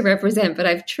trying to represent, but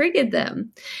I've triggered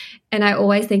them. And I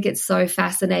always think it's so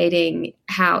fascinating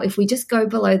how if we just go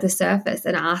below the surface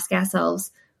and ask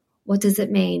ourselves, what does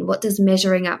it mean? What does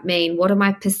measuring up mean? What am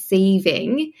I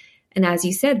perceiving? And as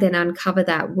you said, then uncover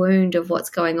that wound of what's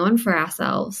going on for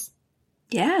ourselves.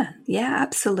 Yeah,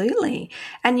 absolutely.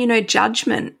 And,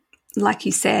 judgment, like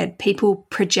you said, people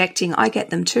projecting, I get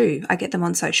them too. I get them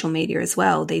on social media as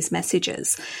well, these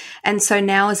messages. And so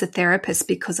now as a therapist,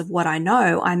 because of what I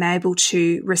know, I'm able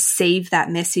to receive that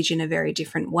message in a very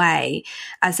different way,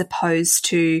 as opposed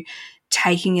to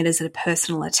taking it as a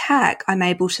personal attack. I'm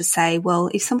able to say, well,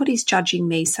 if somebody's judging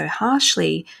me so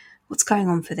harshly, what's going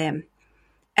on for them?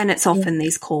 And it's often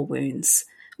these core wounds.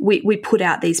 We put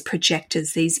out these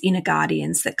projectors, these inner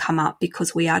guardians that come up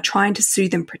because we are trying to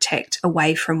soothe and protect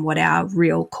away from what our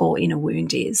real core inner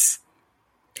wound is.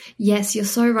 Yes, you're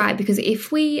so right, because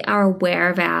if we are aware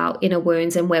of our inner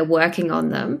wounds and we're working on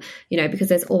them, because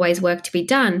there's always work to be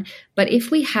done, but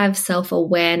if we have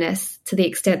self-awareness to the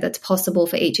extent that's possible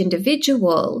for each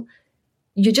individual,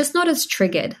 you're just not as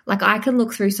triggered. Like I can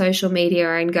look through social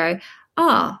media and go,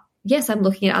 yes, I'm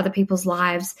looking at other people's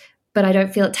lives, but I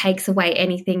don't feel it takes away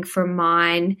anything from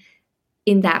mine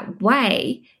in that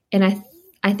way. And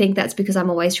I think that's because I'm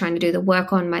always trying to do the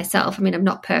work on myself. I mean, I'm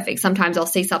not perfect. Sometimes I'll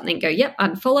see something and go, yep,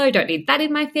 unfollow, don't need that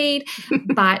in my feed.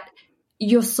 But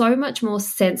you're so much more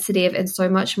sensitive and so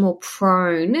much more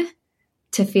prone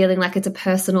to feeling like it's a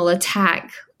personal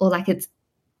attack or like it's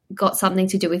got something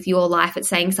to do with your life. It's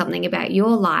saying something about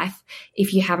your life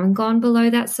if you haven't gone below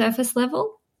that surface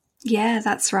level. Yeah,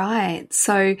 that's right.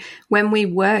 So when we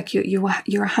work, you're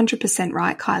 100%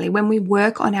 right, Kylie. When we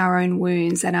work on our own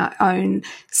wounds and our own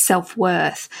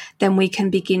self-worth, then we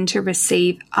can begin to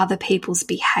receive other people's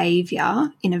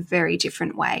behavior in a very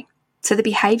different way. So the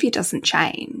behavior doesn't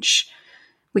change.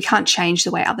 We can't change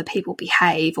the way other people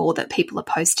behave, or that people are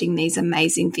posting these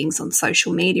amazing things on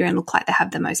social media and look like they have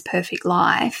the most perfect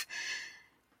life.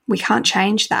 We can't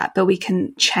change that, but we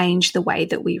can change the way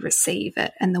that we receive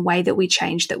it. And the way that we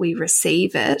change that we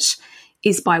receive it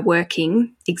is by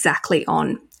working exactly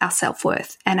on our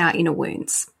self-worth and our inner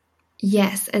wounds.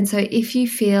 Yes. And so if you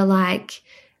feel like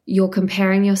you're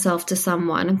comparing yourself to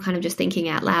someone, I'm kind of just thinking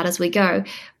out loud as we go,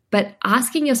 but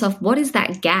asking yourself, what is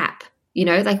that gap?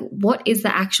 Like what is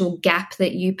the actual gap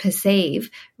that you perceive?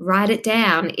 Write it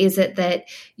down. Is it that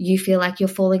you feel like you're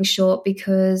falling short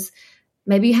because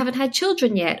maybe you haven't had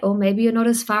children yet, or maybe you're not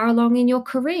as far along in your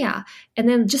career? And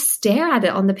then just stare at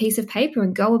it on the piece of paper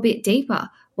and go a bit deeper.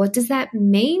 What does that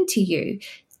mean to you?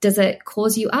 Does it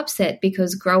cause you upset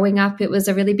because growing up it was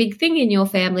a really big thing in your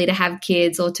family to have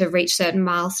kids or to reach certain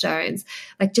milestones?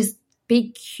 Like just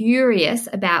be curious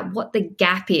about what the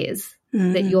gap is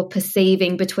that you're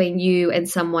perceiving between you and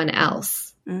someone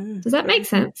else. Does that make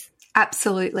sense?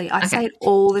 Absolutely. I say it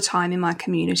all the time in my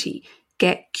community.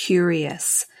 Get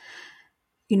curious.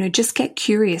 Just get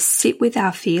curious, sit with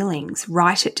our feelings,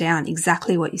 write it down,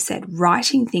 exactly what you said.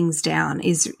 Writing things down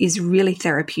is really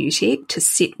therapeutic, to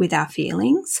sit with our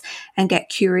feelings and get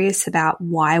curious about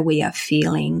why we are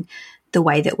feeling the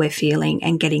way that we're feeling,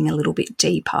 and getting a little bit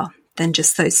deeper than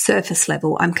just those surface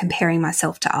level, I'm comparing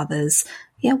myself to others.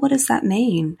 Yeah, what does that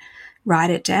mean? Write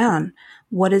it down.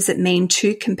 What does it mean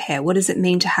to compare? What does it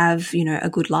mean to have, a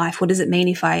good life? What does it mean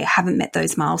if I haven't met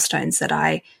those milestones that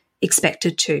I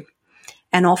expected to?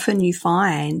 And often you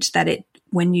find that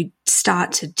when you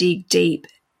start to dig deep,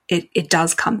 it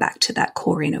does come back to that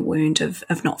core inner wound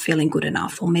of not feeling good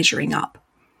enough or measuring up.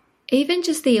 Even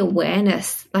just the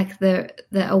awareness, like the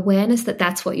awareness that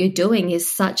that's what you're doing is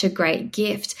such a great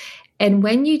gift. And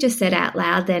when you just said out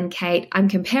loud then, Kate, I'm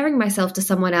comparing myself to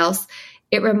someone else,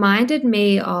 it reminded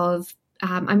me of,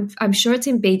 I'm sure it's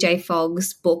in BJ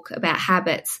Fogg's book about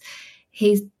habits.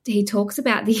 He talks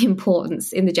about the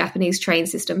importance in the Japanese train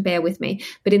system, bear with me,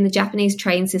 but in the Japanese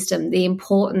train system, the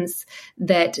importance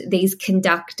that these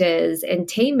conductors and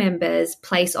team members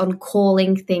place on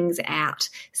calling things out,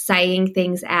 saying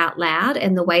things out loud,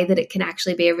 and the way that it can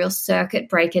actually be a real circuit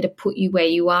breaker to put you where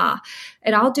you are.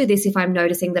 And I'll do this if I'm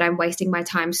noticing that I'm wasting my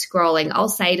time scrolling. I'll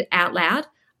say it out loud,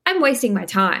 I'm wasting my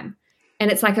time. And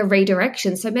it's like a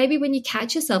redirection. So maybe when you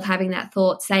catch yourself having that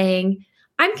thought saying,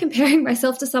 I'm comparing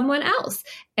myself to someone else.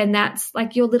 And that's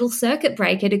like your little circuit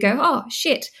breaker to go, oh,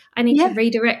 shit, I need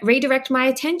to redirect my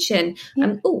attention.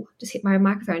 Just hit my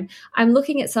microphone. I'm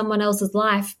looking at someone else's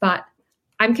life, but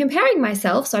I'm comparing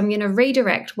myself. So I'm going to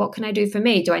redirect. What can I do for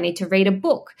me? Do I need to read a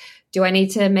book? Do I need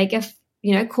to make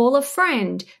call a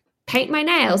friend, paint my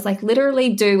nails, like literally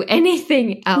do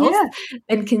anything else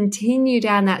and continue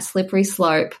down that slippery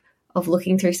slope of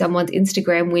looking through someone's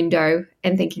Instagram window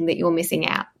and thinking that you're missing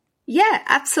out. Yeah,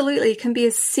 absolutely. It can be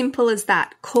as simple as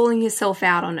that, calling yourself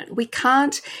out on it. We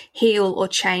can't heal or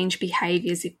change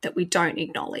behaviors that we don't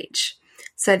acknowledge.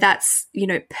 So that's,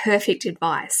 perfect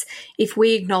advice. If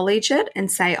we acknowledge it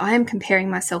and say, I am comparing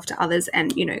myself to others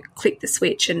and, click the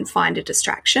switch and find a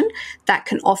distraction, that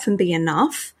can often be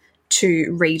enough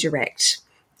to redirect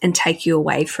and take you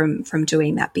away from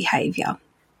doing that behavior.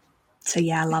 So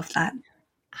yeah, I love that.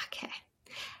 Okay.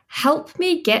 Help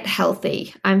me get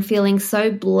healthy. I'm feeling so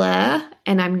blur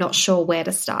and I'm not sure where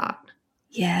to start.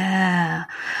 Yeah.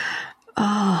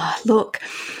 Oh, look,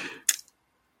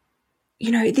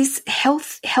 this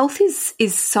health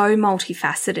is so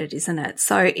multifaceted, isn't it?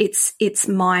 So it's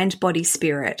mind, body,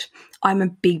 spirit. I'm a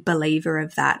big believer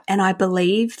of that. And I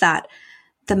believe that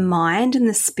the mind and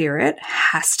the spirit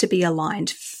has to be aligned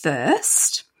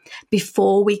first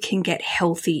before we can get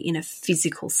healthy in a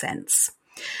physical sense.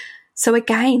 So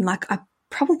again, I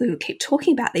probably will keep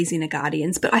talking about these inner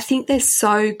guardians, but I think they're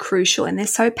so crucial and they're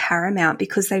so paramount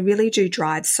because they really do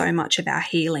drive so much of our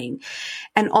healing.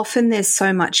 And often there's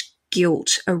so much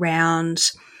guilt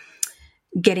around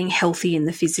getting healthy in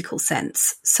the physical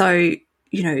sense. So,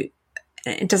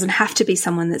 it doesn't have to be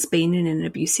someone that's been in an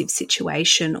abusive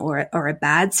situation or a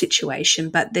bad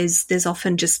situation, but there's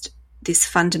often just this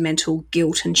fundamental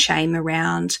guilt and shame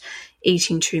around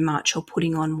eating too much or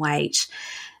putting on weight.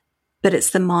 But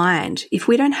it's the mind. If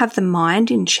we don't have the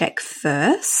mind in check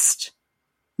first,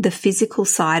 the physical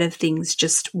side of things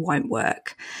just won't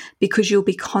work because you'll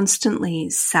be constantly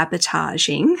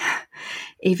sabotaging,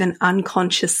 even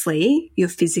unconsciously, your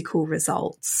physical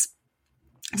results.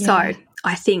 Yeah. So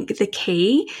I think the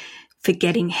key for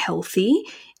getting healthy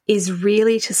is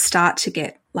really to start to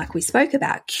get, like we spoke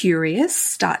about, curious,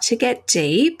 start to get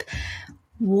deep.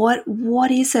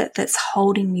 What is it that's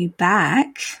holding you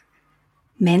back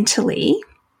mentally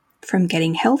from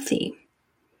getting healthy?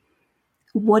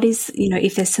 What is,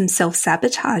 if there's some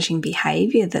self-sabotaging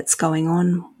behavior that's going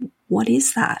on, what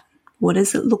is that? What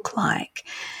does it look like?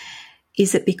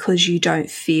 Is it because you don't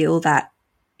feel that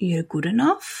you're good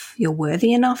enough, you're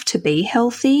worthy enough to be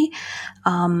healthy?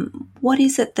 What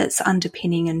is it that's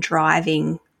underpinning and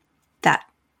driving that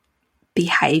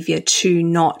behavior to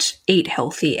not eat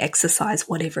healthy, exercise,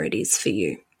 whatever it is for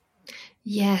you?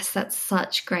 Yes, that's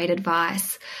such great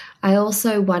advice. I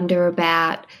also wonder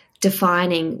about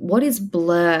defining what is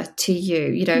blur to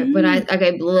you. When I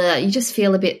go blur, you just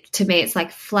feel a bit, to me, it's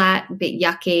like flat, a bit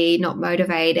yucky, not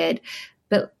motivated.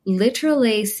 But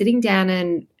literally sitting down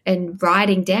and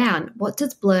writing down, what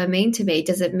does blur mean to me?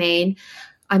 Does it mean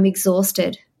I'm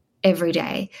exhausted every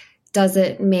day? Does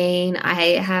it mean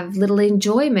I have little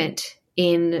enjoyment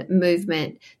in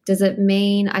movement? Does it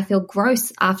mean I feel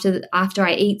gross after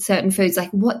I eat certain foods?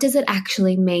 Like, what does it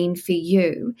actually mean for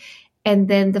you? And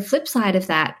then the flip side of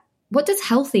that, what does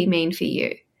healthy mean for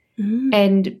you?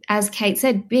 And as Kate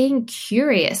said, being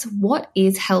curious, what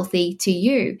is healthy to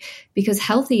you? Because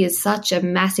healthy is such a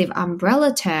massive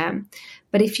umbrella term.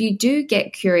 But if you do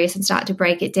get curious and start to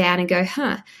break it down and go,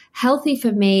 healthy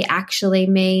for me actually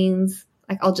means,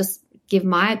 I'll just give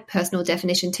my personal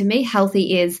definition. To me,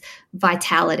 healthy is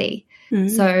vitality.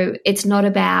 So it's not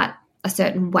about a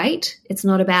certain weight. It's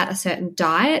not about a certain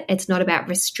diet. It's not about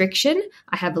restriction.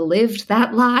 I have lived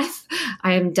that life.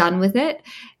 I am done with it.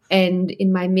 And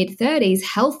in my mid-30s,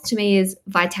 health to me is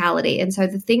vitality. And so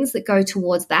the things that go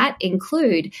towards that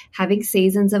include having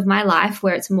seasons of my life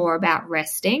where it's more about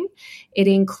resting. It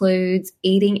includes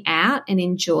eating out and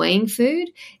enjoying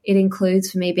food. It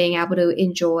includes for me being able to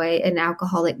enjoy an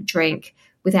alcoholic drink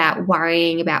without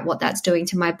worrying about what that's doing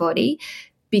to my body,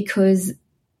 because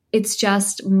it's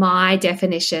just my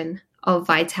definition of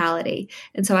vitality.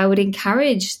 And so I would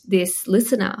encourage this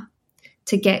listener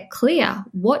to get clear.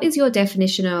 What is your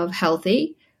definition of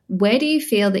healthy? Where do you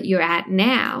feel that you're at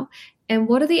now? And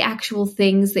what are the actual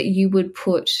things that you would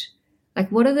put,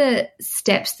 what are the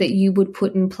steps that you would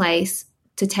put in place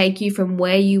to take you from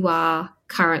where you are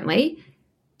currently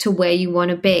to where you want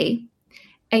to be?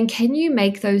 And can you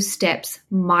make those steps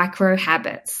micro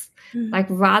habits?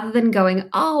 Rather than going,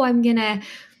 I'm going to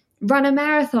run a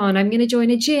marathon, I'm going to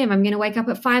join a gym, I'm going to wake up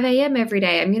at 5 a.m. every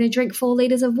day, I'm going to drink 4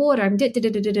 liters of water,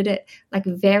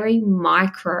 very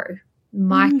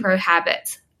micro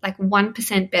habits,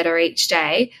 1% better each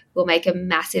day will make a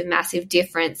massive, massive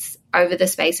difference over the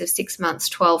space of 6 months,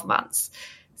 12 months.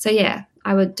 So yeah,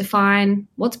 I would define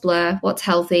what's blur, what's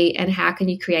healthy, and how can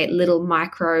you create little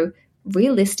micro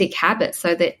realistic habits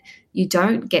so that you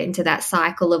don't get into that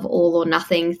cycle of all or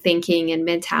nothing thinking and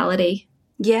mentality.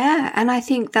 Yeah, and I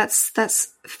think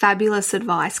that's fabulous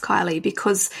advice, Kylie,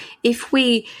 because if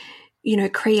we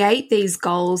create these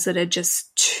goals that are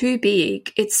just too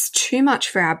big. It's too much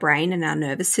for our brain and our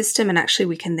nervous system, and actually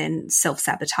we can then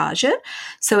self-sabotage it.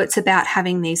 So it's about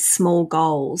having these small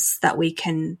goals that we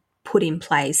can put in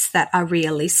place that are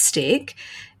realistic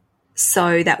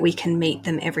so that we can meet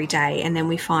them every day. And then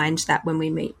we find that when we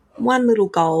meet one little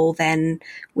goal, then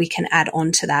we can add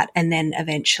on to that and then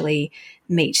eventually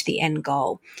meet the end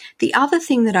goal. The other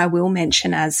thing that I will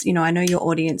mention, as I know your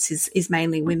audience is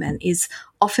mainly women, is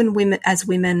often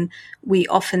women, we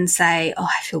often say, oh,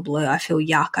 I feel blue, I feel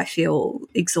yuck, I feel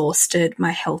exhausted,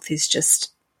 my health is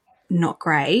just not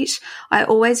great. I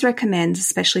always recommend,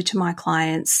 especially to my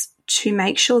clients, to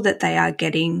make sure that they are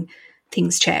getting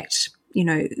things checked,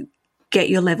 get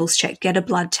your levels checked, get a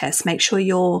blood test, make sure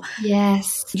your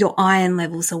iron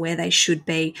levels are where they should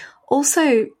be.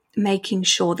 Also making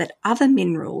sure that other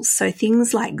minerals, so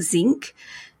things like zinc,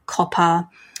 copper,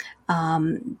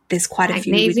 there's quite a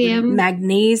few with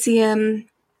magnesium.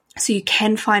 So you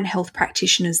can find health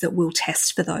practitioners that will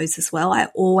test for those as well. I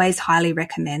always highly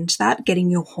recommend that, getting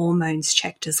your hormones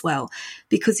checked as well,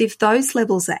 because if those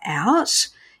levels are out,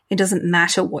 it doesn't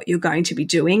matter what you're going to be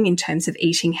doing in terms of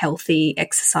eating healthy,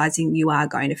 exercising, you are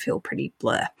going to feel pretty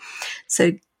blur.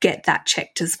 So get that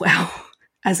checked as well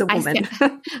as a woman.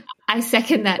 I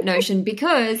second that notion,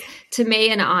 because to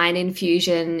me an iron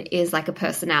infusion is like a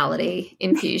personality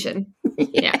infusion.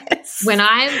 Yes. When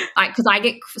because I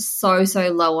get so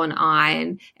low on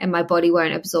iron and my body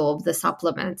won't absorb the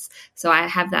supplements. So I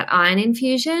have that iron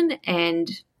infusion and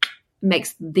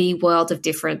makes the world of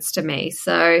difference to me.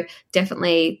 So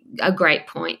definitely a great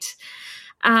point.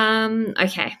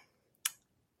 Okay.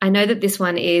 I know that this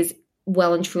one is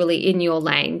well and truly in your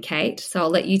lane, Kate, so I'll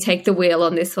let you take the wheel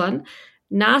on this one.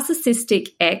 Narcissistic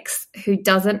ex who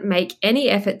doesn't make any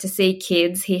effort to see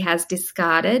kids he has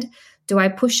discarded. Do I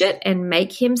push it and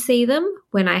make him see them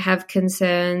when I have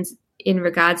concerns in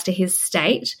regards to his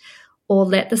state, or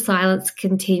let the silence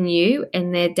continue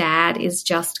and their dad is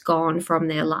just gone from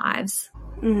their lives?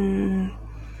 And,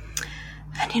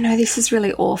 this is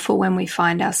really awful when we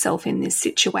find ourselves in this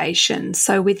situation.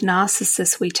 So with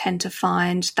narcissists, we tend to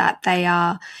find that they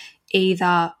are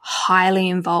either highly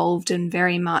involved and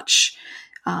very much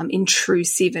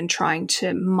intrusive and trying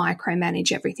to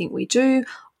micromanage everything we do,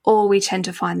 or we tend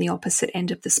to find the opposite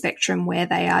end of the spectrum where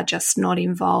they are just not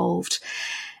involved.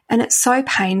 And it's so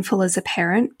painful as a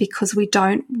parent, because we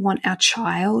don't want our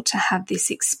child to have this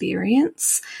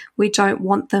experience. We don't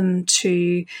want them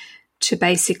to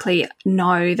basically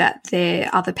know that their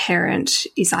other parent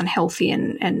is unhealthy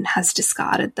and has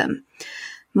discarded them.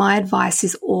 My advice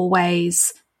is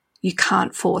always, you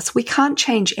can't force. We can't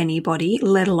change anybody,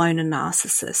 let alone a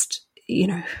narcissist.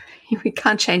 We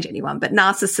can't change anyone, but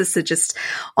narcissists are just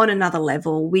on another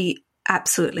level. We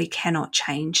absolutely cannot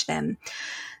change them.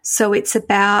 So it's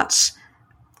about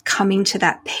coming to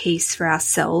that peace for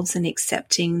ourselves and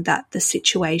accepting that the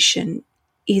situation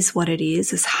is what it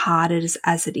is, as hard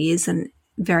as it is, and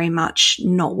very much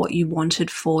not what you wanted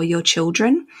for your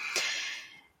children.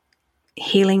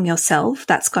 Healing yourself,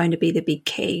 that's going to be the big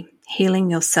key. Healing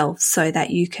yourself so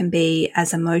that you can be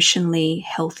as emotionally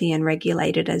healthy and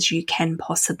regulated as you can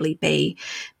possibly be,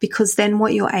 because then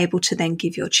what you're able to then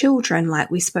give your children,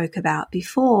 like we spoke about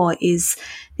before, is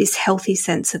this healthy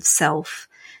sense of self,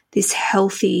 this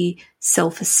healthy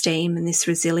self-esteem and this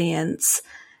resilience,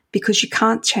 because you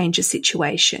can't change a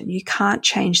situation. You can't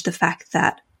change the fact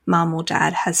that mum or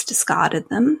dad has discarded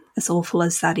them, as awful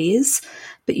as that is,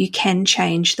 but you can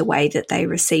change the way that they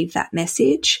receive that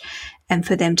message, and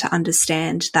for them to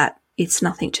understand that it's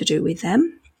nothing to do with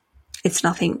them. It's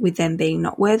nothing with them being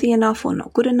not worthy enough or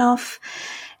not good enough,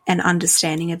 and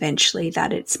understanding eventually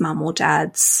that it's mum or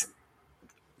dad's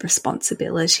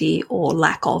responsibility or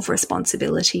lack of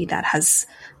responsibility that has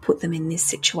put them in this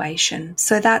situation.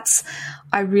 So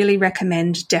I really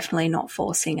recommend definitely not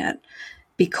forcing it,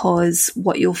 because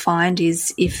what you'll find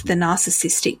is if the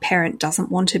narcissistic parent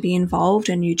doesn't want to be involved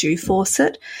and you do force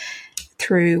it,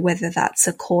 through whether that's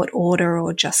a court order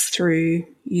or just through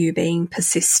you being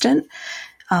persistent,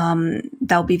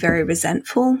 they'll be very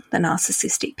resentful, the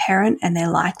narcissistic parent, and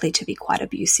they're likely to be quite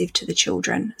abusive to the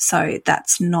children. So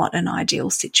that's not an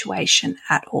ideal situation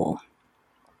at all.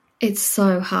 It's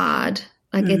so hard.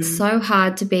 It's so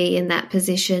hard to be in that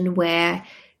position where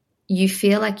you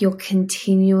feel like you're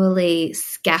continually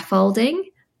scaffolding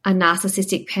a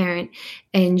narcissistic parent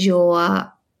and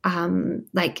you're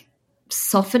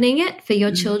softening it for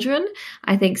your children.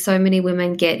 I think so many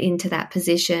women get into that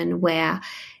position where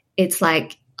it's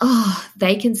like, oh,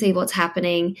 they can see what's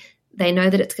happening. They know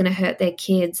that it's going to hurt their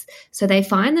kids. So they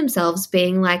find themselves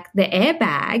being like the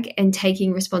airbag and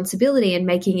taking responsibility and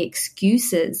making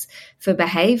excuses for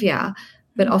behavior.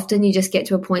 But often you just get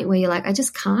to a point where you're like, I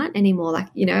just can't anymore. Like,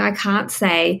 I can't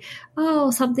say,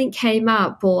 oh, something came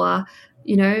up, or,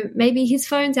 maybe his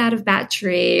phone's out of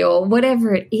battery, or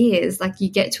whatever it is. Like, you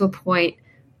get to a point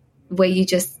where you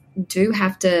just do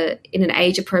have to, in an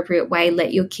age appropriate way,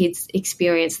 let your kids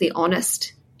experience the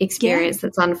honest experience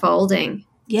that's unfolding.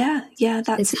 Yeah,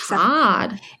 it's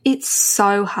hard. It's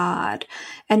so hard,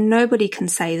 and nobody can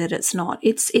say that it's not.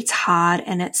 It's hard,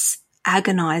 and it's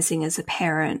agonizing as a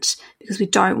parent because we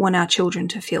don't want our children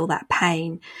to feel that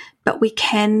pain, but we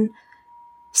can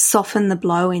soften the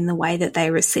blow in the way that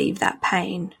they receive that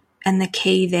pain. And the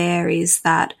key there is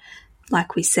that,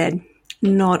 like we said,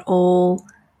 not all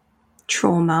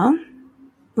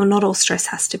stress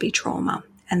has to be trauma,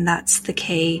 and that's the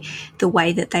key. The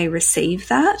way that they receive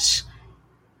that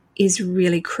is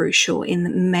really crucial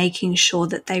in making sure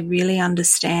that they really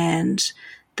understand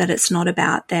that it's not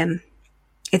about them.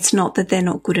 It's not that they're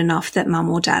not good enough that mum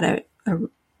or dad are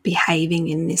behaving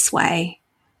in this way.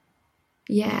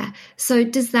 Yeah. So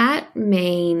does that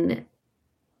mean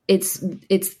it's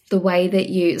the way that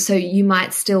you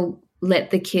might still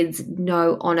let the kids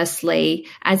know honestly,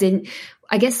 as in,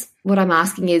 I guess what I'm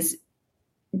asking is,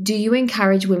 do you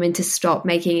encourage women to stop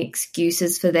making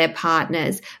excuses for their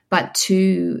partners, but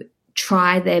to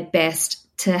try their best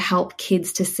to help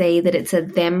kids to see that it's a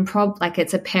them problem, like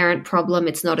it's a parent problem,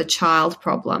 it's not a child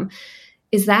problem?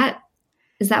 Is that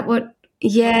what?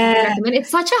 Yeah. I mean,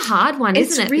 it's such a hard one,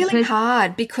 isn't it? It's really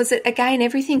hard because, again,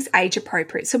 everything's age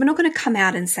appropriate. So we're not going to come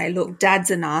out and say, look,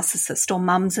 dad's a narcissist or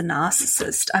mum's a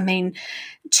narcissist. I mean,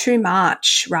 too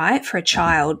much, right, for a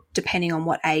child, depending on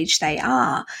what age they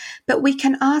are. But we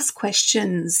can ask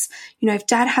questions. If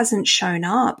dad hasn't shown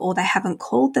up or they haven't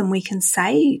called them, we can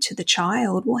say to the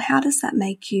child, well, how does that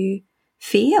make you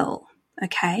feel?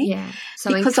 Okay. Yeah.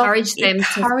 So encourage them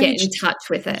to get in touch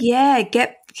with it. Yeah.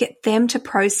 Get them to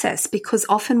process, because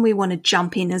often we want to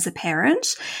jump in as a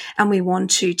parent and we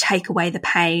want to take away the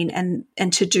pain.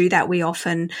 And to do that, we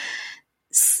often,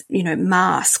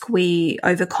 mask, we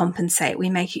overcompensate, we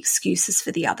make excuses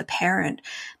for the other parent.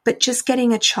 But just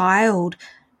getting a child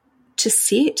to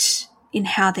sit in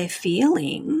how they're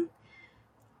feeling,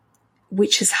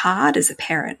 which is hard as a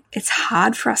parent. It's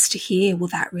hard for us to hear, well,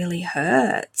 that really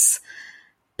hurts.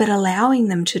 But allowing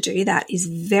them to do that is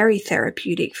very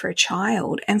therapeutic for a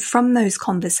child. And from those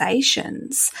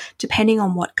conversations, depending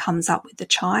on what comes up with the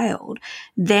child,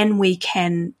 then we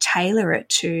can tailor it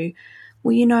to,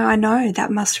 well, I know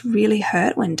that must really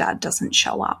hurt when dad doesn't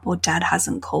show up or dad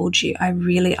hasn't called you.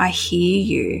 I hear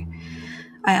you.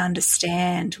 I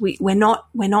understand. We're not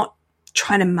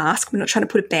trying to mask. We're not trying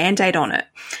to put a Band-Aid on it.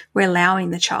 We're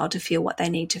allowing the child to feel what they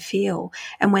need to feel.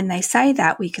 And when they say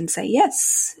that, we can say,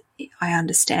 yes, I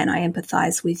understand, I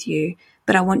empathize with you,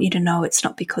 but I want you to know it's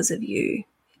not because of you.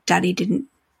 Daddy didn't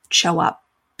show up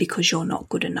because you're not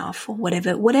good enough, or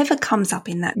whatever comes up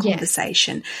in that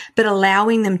conversation, but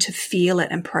allowing them to feel it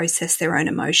and process their own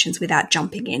emotions without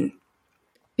jumping in.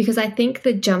 Because I think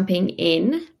that jumping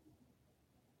in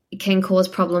can cause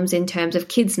problems in terms of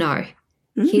kids know.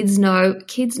 Kids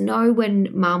know when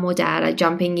mum or dad are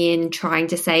jumping in, trying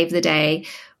to save the day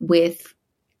with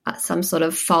some sort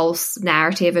of false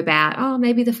narrative about, oh,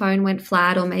 maybe the phone went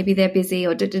flat, or maybe they're busy,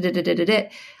 or da-da-da-da-da-da.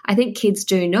 I think kids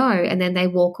do know, and then they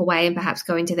walk away and perhaps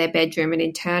go into their bedroom and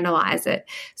internalize it.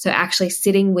 So actually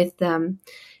sitting with them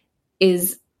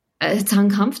it's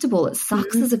uncomfortable. It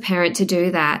sucks as a parent to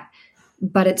do that,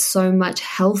 but it's so much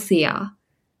healthier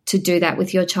to do that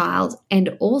with your child.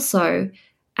 And also,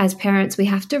 as parents, we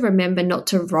have to remember not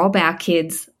to rob our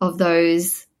kids of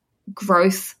those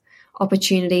growth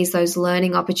opportunities, those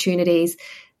learning opportunities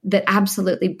that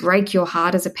absolutely break your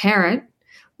heart as a parent.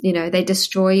 They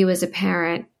destroy you as a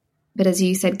parent. But as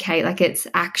you said, Kate, like, it's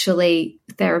actually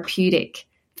therapeutic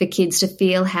for kids to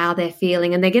feel how they're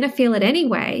feeling, and they're going to feel it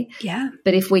anyway. Yeah.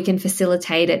 But if we can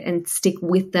facilitate it and stick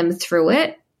with them through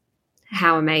it,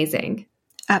 how amazing.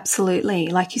 Absolutely.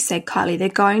 Like you said, Kylie, they're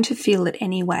going to feel it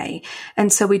anyway.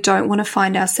 And so we don't want to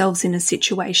find ourselves in a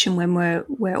situation when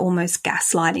we're almost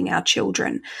gaslighting our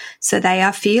children. So they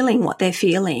are feeling what they're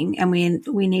feeling, and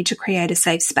we need to create a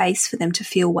safe space for them to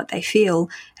feel what they feel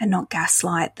and not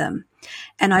gaslight them.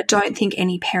 And I don't think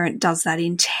any parent does that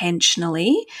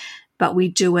intentionally, but we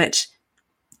do it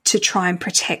to try and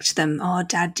protect them. Oh,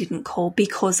 dad didn't call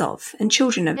because of, and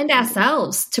children have, and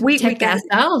ourselves to protect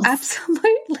ourselves.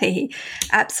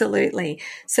 Absolutely.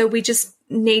 So we just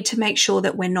need to make sure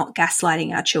that we're not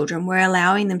gaslighting our children. We're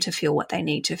allowing them to feel what they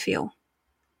need to feel.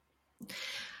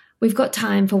 We've got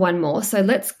time for one more. So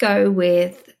let's go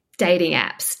with dating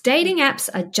apps. Dating apps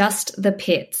are just the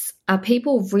pits. Are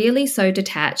people really so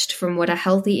detached from what a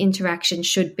healthy interaction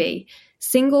should be?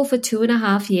 Single for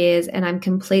 2.5 years, and I'm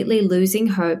completely losing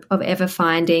hope of ever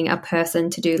finding a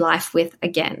person to do life with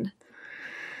again.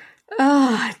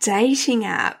 Oh, dating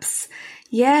apps.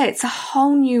 Yeah, it's a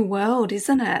whole new world,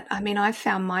 isn't it? I mean, I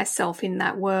found myself in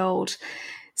that world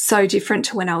so different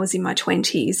to when I was in my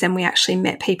 20s and we actually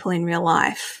met people in real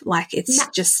life. Like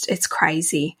it's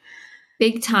crazy.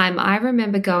 Big time. I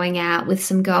remember going out with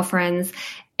some girlfriends,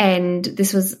 and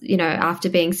this was, after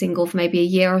being single for maybe a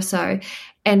year or so.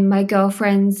 And my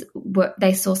girlfriends,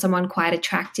 they saw someone quite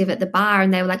attractive at the bar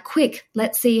and they were like, quick,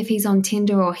 let's see if he's on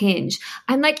Tinder or Hinge.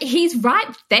 I'm like, he's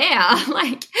right there.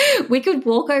 Like, we could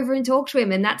walk over and talk to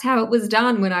him. And that's how it was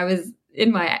done when I was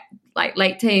in my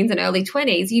late teens and early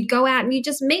 20s. You'd go out and you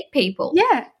just meet people.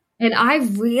 Yeah. And I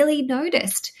really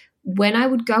noticed when I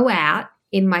would go out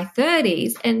in my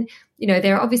 30s, and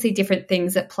there are obviously different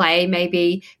things at play.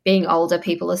 Maybe being older,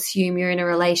 people assume you're in a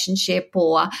relationship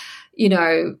or,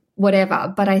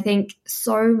 whatever. But I think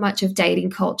so much of dating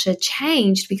culture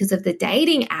changed because of the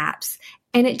dating apps,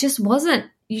 and it just wasn't,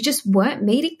 you just weren't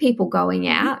meeting people going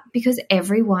out because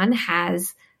everyone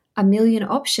has a million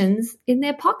options in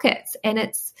their pockets. And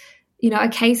it's, a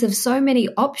case of so many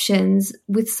options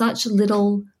with such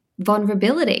little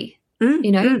vulnerability.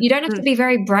 You don't have to be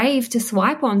very brave to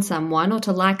swipe on someone or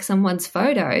to like someone's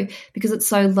photo because it's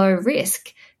so low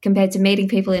risk compared to meeting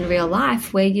people in real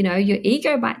life where, your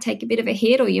ego might take a bit of a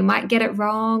hit or you might get it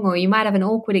wrong or you might have an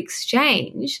awkward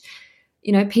exchange.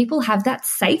 People have that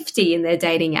safety in their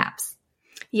dating apps.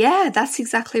 Yeah, that's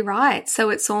exactly right. So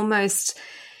it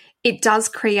does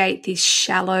create this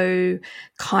shallow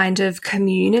kind of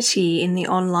community in the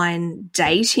online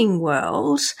dating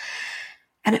world,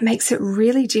 and it makes it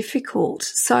really difficult.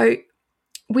 So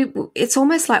it's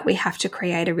almost like we have to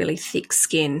create a really thick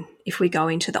skin if we go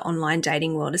into the online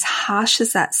dating world. As harsh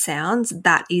as that sounds,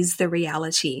 that is the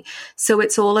reality. So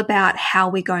it's all about how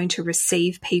we're going to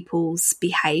receive people's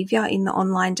behavior in the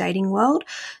online dating world.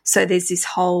 So there's this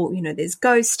whole, there's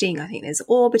ghosting, I think there's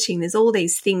orbiting, there's all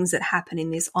these things that happen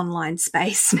in this online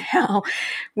space now,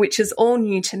 which is all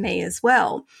new to me as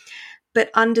well. But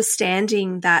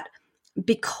understanding that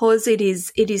because it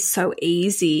is so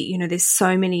easy, there's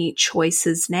so many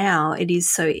choices now, it is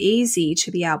so easy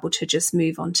to be able to just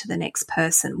move on to the next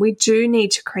person. We do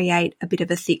need to create a bit of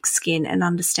a thick skin and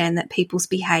understand that people's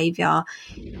behavior,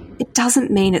 it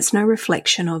doesn't mean it's no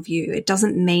reflection of you. It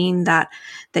doesn't mean that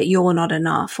you're not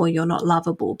enough or you're not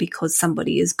lovable because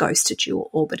somebody has ghosted you or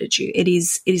orbited you. It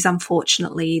is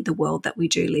unfortunately the world that we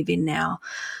do live in now.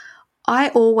 I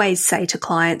always say to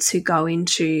clients who go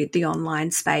into the online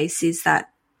space is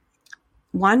that,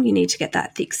 one, you need to get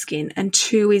that thick skin, and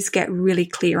two is get really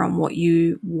clear on what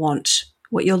you want,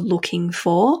 what you're looking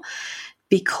for,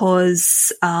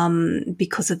 because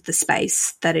of the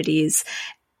space that it is.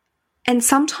 And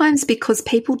sometimes because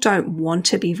people don't want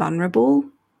to be vulnerable,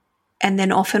 and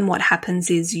then often what happens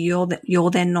is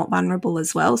you're then not vulnerable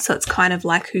as well. So it's kind of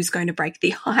like who's going to break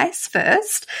the ice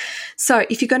first. So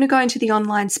if you're going to go into the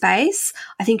online space,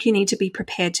 I think you need to be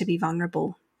prepared to be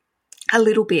vulnerable a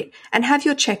little bit and have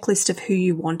your checklist of who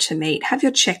you want to meet. Have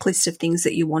your checklist of things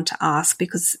that you want to ask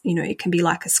because, it can be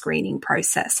like a screening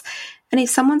process. And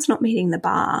if someone's not meeting the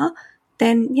bar,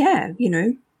 then, yeah,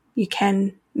 you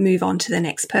can move on to the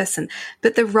next person.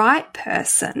 But the right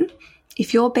person,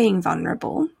 if you're being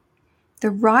vulnerable, the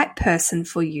right person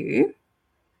for you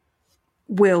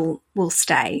will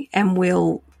stay and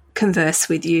will converse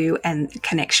with you and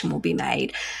connection will be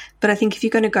made. But I think if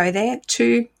you're going to go there,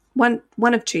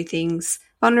 one of two things,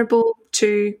 vulnerable,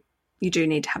 two, you do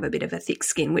need to have a bit of a thick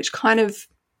skin, which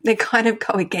they kind of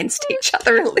go against each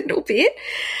other a little bit.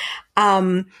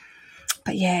 But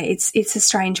yeah, it's a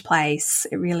strange place.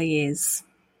 It really is.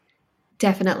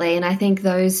 Definitely. And I think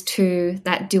those two,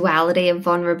 that duality of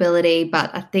vulnerability but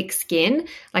a thick skin,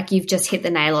 like you've just hit the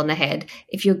nail on the head.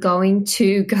 If you're going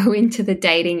to go into the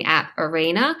dating app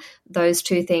arena, those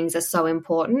two things are so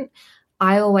important.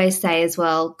 I always say as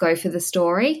well, go for the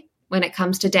story. When it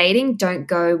comes to dating, don't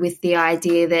go with the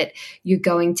idea that you're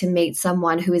going to meet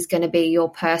someone who is going to be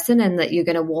your person and that you're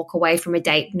going to walk away from a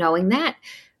date knowing that.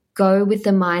 Go with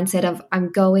the mindset of,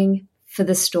 I'm going for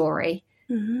the story.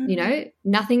 Mm-hmm.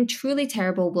 Nothing truly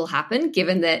terrible will happen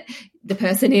given that the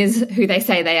person is who they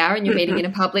say they are and you're meeting in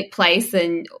a public place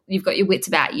and you've got your wits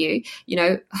about you.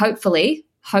 Hopefully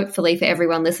for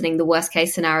everyone listening, the worst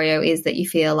case scenario is that you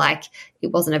feel like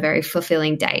it wasn't a very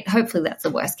fulfilling date. Hopefully that's the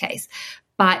worst case.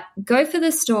 But go for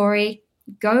the story.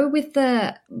 Go with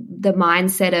the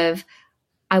mindset of,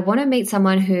 I want to meet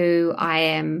someone who I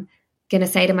am going to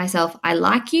say to myself, I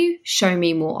like you, show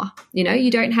me more. You know, you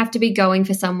don't have to be going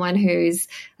for someone who's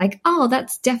like, oh,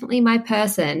 that's definitely my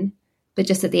person. But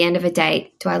just at the end of a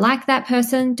date, do I like that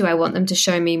person? Do I want them to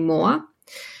show me more?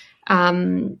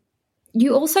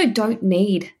 You also don't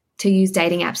need to use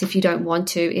dating apps if you don't want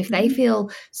to. If they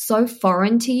feel so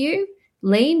foreign to you,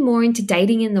 lean more into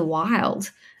dating in the wild,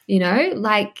 you know,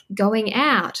 like going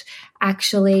out,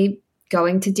 actually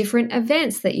going to different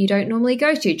events that you don't normally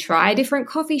go to, try a different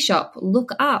coffee shop,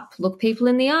 look up, look people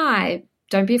in the eye.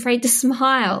 Don't be afraid to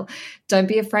smile. Don't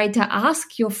be afraid to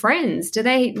ask your friends, do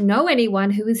they know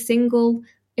anyone who is single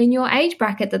in your age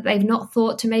bracket that they've not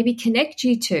thought to maybe connect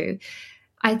you to?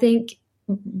 I think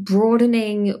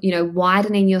broadening, you know,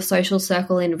 widening your social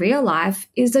circle in real life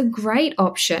is a great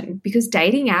option, because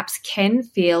dating apps can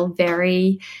feel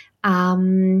very,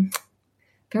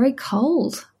 very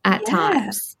cold at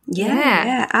times.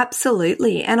 Yeah,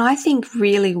 absolutely. And I think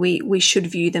really we should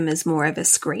view them as more of a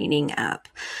screening app.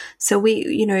 So we,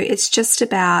 you know, it's just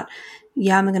about,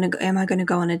 am I going to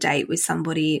go on a date with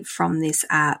somebody from this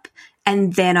app?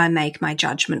 And then I make my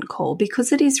judgment call,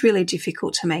 because it is really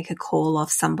difficult to make a call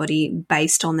off somebody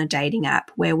based on the dating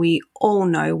app, where we all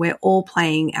know we're all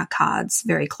playing our cards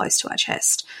very close to our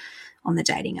chest on the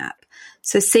dating app.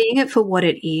 So seeing it for what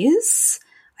it is,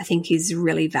 I think, is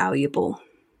really valuable.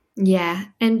 Yeah.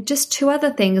 And just two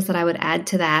other things that I would add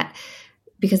to that,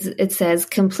 because it says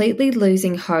completely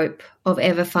losing hope of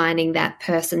ever finding that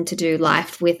person to do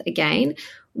life with again.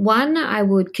 One, I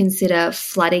would consider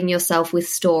flooding yourself with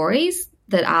stories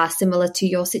that are similar to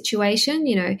your situation.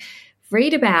 You know,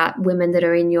 read about women that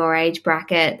are in your age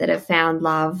bracket that have found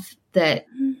love, that,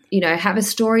 you know, have a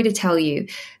story to tell you.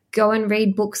 Go and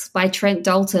read books by Trent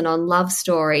Dalton on love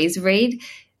stories. Read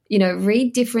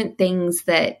different things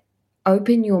that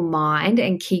open your mind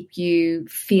and keep you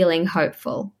feeling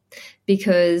hopeful,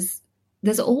 because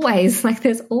there's always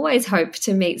hope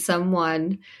to meet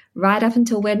someone right up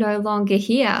until we're no longer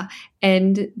here.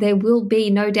 And there will be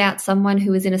no doubt someone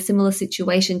who is in a similar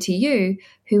situation to you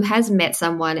who has met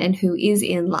someone and who is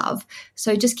in love.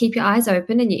 So just keep your eyes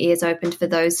open and your ears open for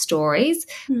those stories,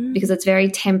 because it's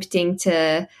very tempting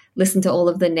to listen to all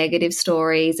of the negative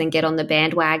stories and get on the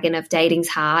bandwagon of dating's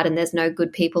hard and there's no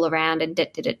good people around and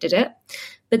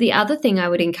But the other thing I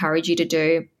would encourage you to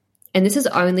do, and this is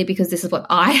only because this is what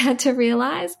I had to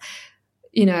realize,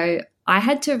 you know, I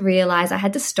had to realize I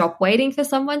had to stop waiting for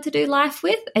someone to do life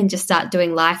with and just start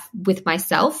doing life with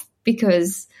myself,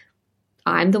 because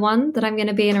I'm the one that I'm going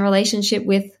to be in a relationship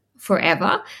with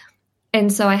forever.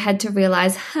 And so I had to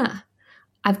realize,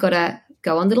 I've got to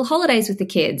go on little holidays with the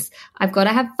kids. I've got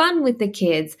to have fun with the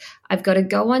kids. I've got to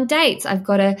go on dates. I've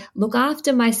got to look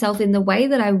after myself in the way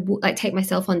that I would, like take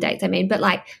myself on dates, but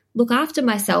like look after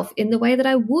myself in the way that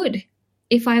I would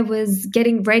if I was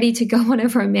getting ready to go on a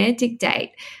romantic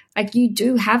date. Like, you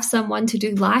do have someone to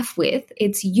do life with.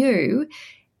 It's you.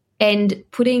 And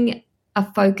putting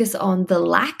a focus on the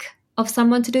lack of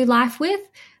someone to do life with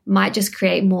might just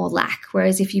create more lack.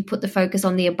 Whereas if you put the focus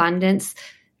on the abundance,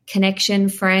 connection,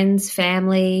 friends,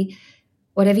 family,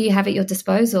 whatever you have at your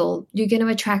disposal, you're going to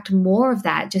attract more of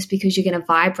that, just because you're going to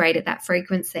vibrate at that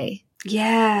frequency.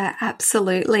 Yeah,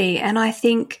 absolutely. And I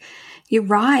think you're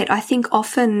right. I think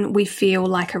often we feel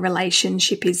like a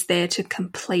relationship is there to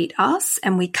complete us,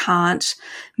 and we can't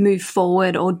move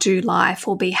forward or do life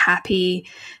or be happy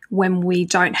when we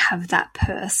don't have that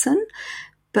person.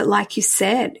 But like you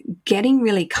said, getting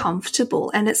really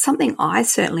comfortable, and it's something I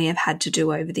certainly have had to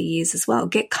do over the years as well,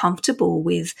 get comfortable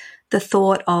with the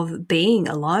thought of being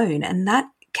alone. And that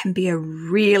can be a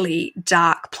really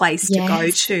dark place to go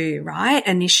to, right?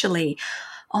 Initially,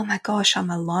 oh my gosh, I'm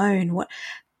alone.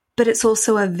 But it's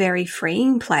also a very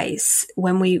freeing place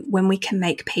when we can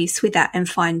make peace with that and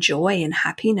find joy and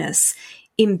happiness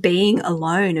in being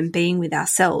alone and being with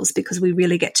ourselves, because we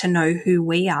really get to know who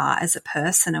we are as a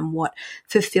person and what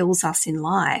fulfills us in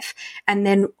life. And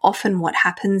then often what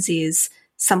happens is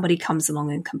somebody comes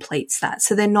along and completes that.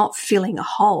 So they're not filling a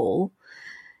hole.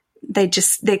 They're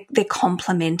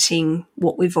complementing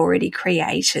what we've already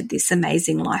created, this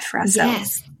amazing life for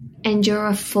ourselves. Yes. And you're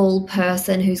a full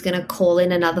person who's going to call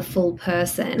in another full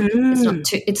person.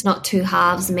 It's not two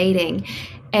halves meeting.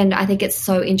 And I think it's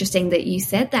so interesting that you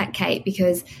said that, Kate,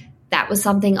 because that was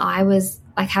something I was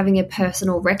like having a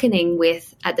personal reckoning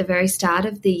with at the very start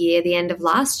of the year, the end of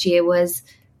last year, was,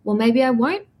 well, maybe I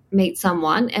won't meet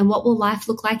someone, and what will life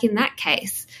look like in that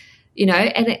case? You know,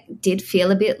 and it did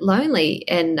feel a bit lonely,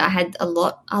 and I had a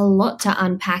lot to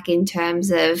unpack in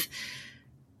terms of,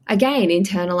 again,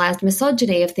 internalized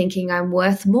misogyny of thinking I'm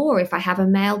worth more if I have a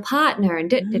male partner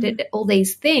and all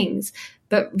these things.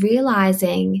 but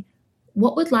realizing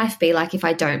what would life be like if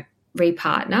I don't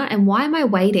repartner, and why am I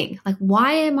waiting? Like,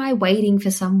 why am I waiting for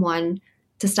someone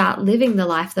to start living the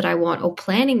life that I want or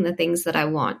planning the things that I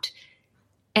want?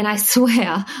 And I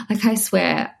swear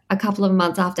a couple of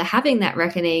months after having that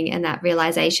reckoning and that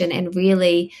realization and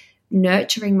really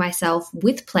nurturing myself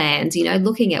with plans,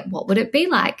 looking at what would it be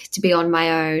like to be on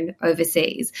my own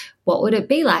overseas? What would it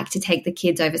be like to take the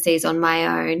kids overseas on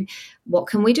my own? What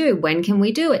can we do? When can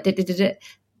we do it?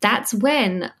 That's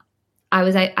when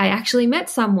I actually met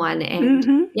someone,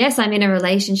 and yes, I'm in a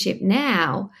relationship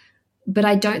now, but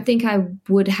I don't think I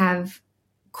would have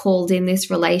called in this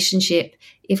relationship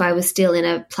if I was still in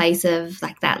a place of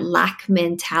like that lack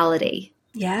mentality.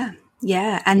 Yeah.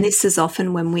 And this is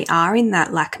often when we are in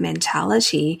that lack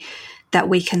mentality that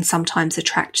we can sometimes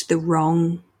attract the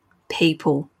wrong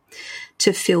people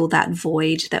to fill that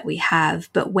void that we have.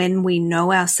 But when we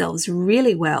know ourselves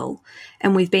really well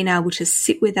and we've been able to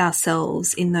sit with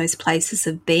ourselves in those places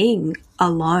of being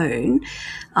alone,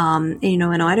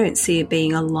 and I don't see it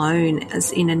being alone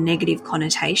as in a negative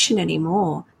connotation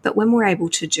anymore. But when we're able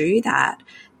to do that,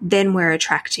 then we're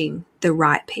attracting the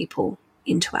right people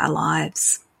into our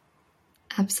lives.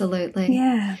 Absolutely.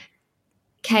 Yeah.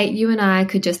 Kate, you and I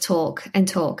could just talk and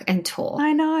talk and talk.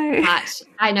 I know. But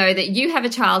I know that you have a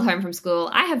child home from school.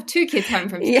 I have 2 kids home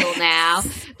from school now.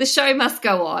 The show must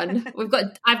go on.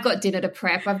 I've got dinner to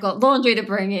prep. I've got laundry to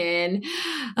bring in.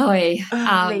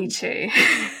 Me too.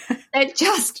 It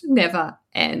just never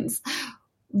ends.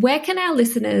 Where can our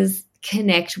listeners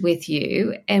connect with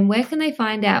you, and where can they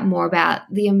find out more about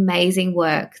the amazing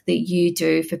work that you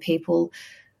do for people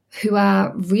who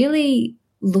are really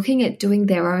looking at doing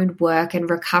their own work and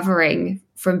recovering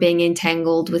from being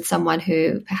entangled with someone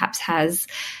who perhaps has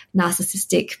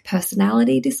narcissistic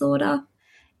personality disorder?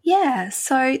 Yeah,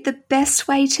 so the best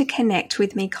way to connect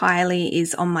with me, Kylie,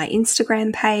 is on my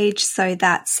Instagram page. So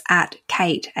that's at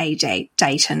Kate A.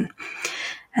 Dayton,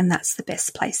 and that's the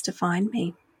best place to find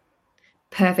me.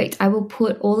 Perfect. I will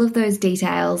put all of those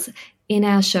details in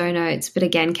our show notes. But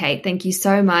again, Kate, thank you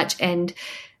so much. And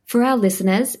for our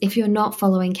listeners, if you're not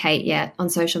following Kate yet on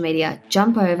social media,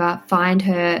 jump over, find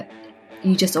her.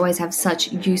 You just always have such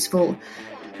useful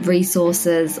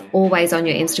resources always on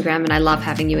your Instagram, and I love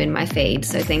having you in my feed.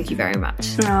 So thank you very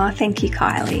much. Oh, thank you,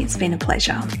 Kylie. It's been a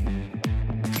pleasure.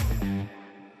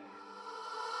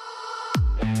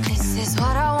 This is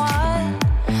what I want.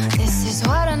 This is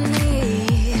what I need.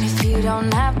 If you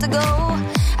don't have to go,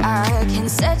 I can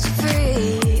set you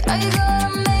free. Are you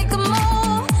gonna make a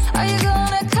move? Are you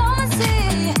gonna come and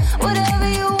see? Whatever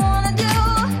you wanna do,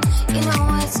 you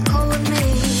know it's cool with me.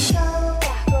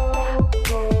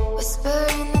 Whisper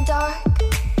in the dark.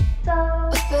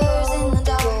 Whispers in the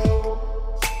dark.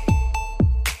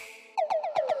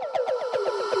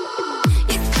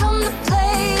 You come to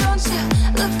play, don't you?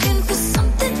 Looking for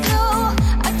something new.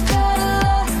 I got a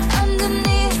lot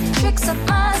underneath, tricks up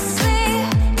my sleeve.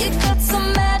 You got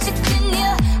some magic in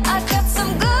you. I got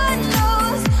some good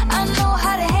news. I know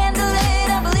how to handle it.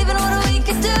 I believe in what we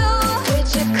could do. Would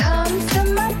you come to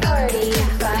my party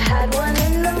if I had one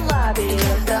in the lobby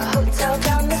of the hotel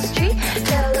down the street?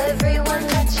 Tell everyone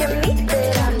that you meet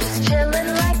that I'm just chilling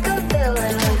like a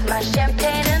villain with my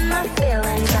champagne and my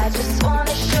feelings. I just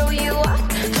wanna show you off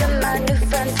to my new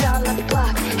friends on the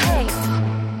block. Hey,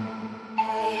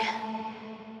 hey.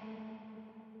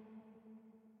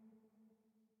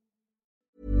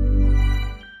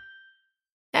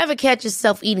 Ever catch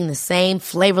yourself eating the same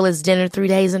flavorless dinner 3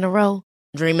 days in a row?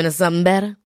 Dreaming of something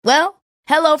better? Well,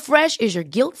 HelloFresh is your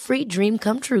guilt-free dream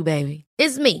come true, baby.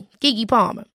 It's me, Keke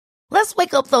Palmer. Let's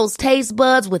wake up those taste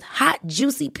buds with hot,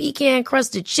 juicy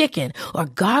pecan-crusted chicken or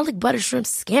garlic butter shrimp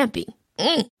scampi.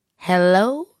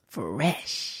 Hello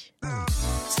Fresh.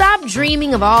 Stop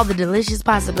dreaming of all the delicious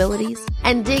possibilities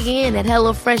and dig in at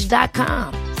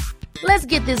HelloFresh.com. Let's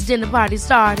get this dinner party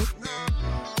started.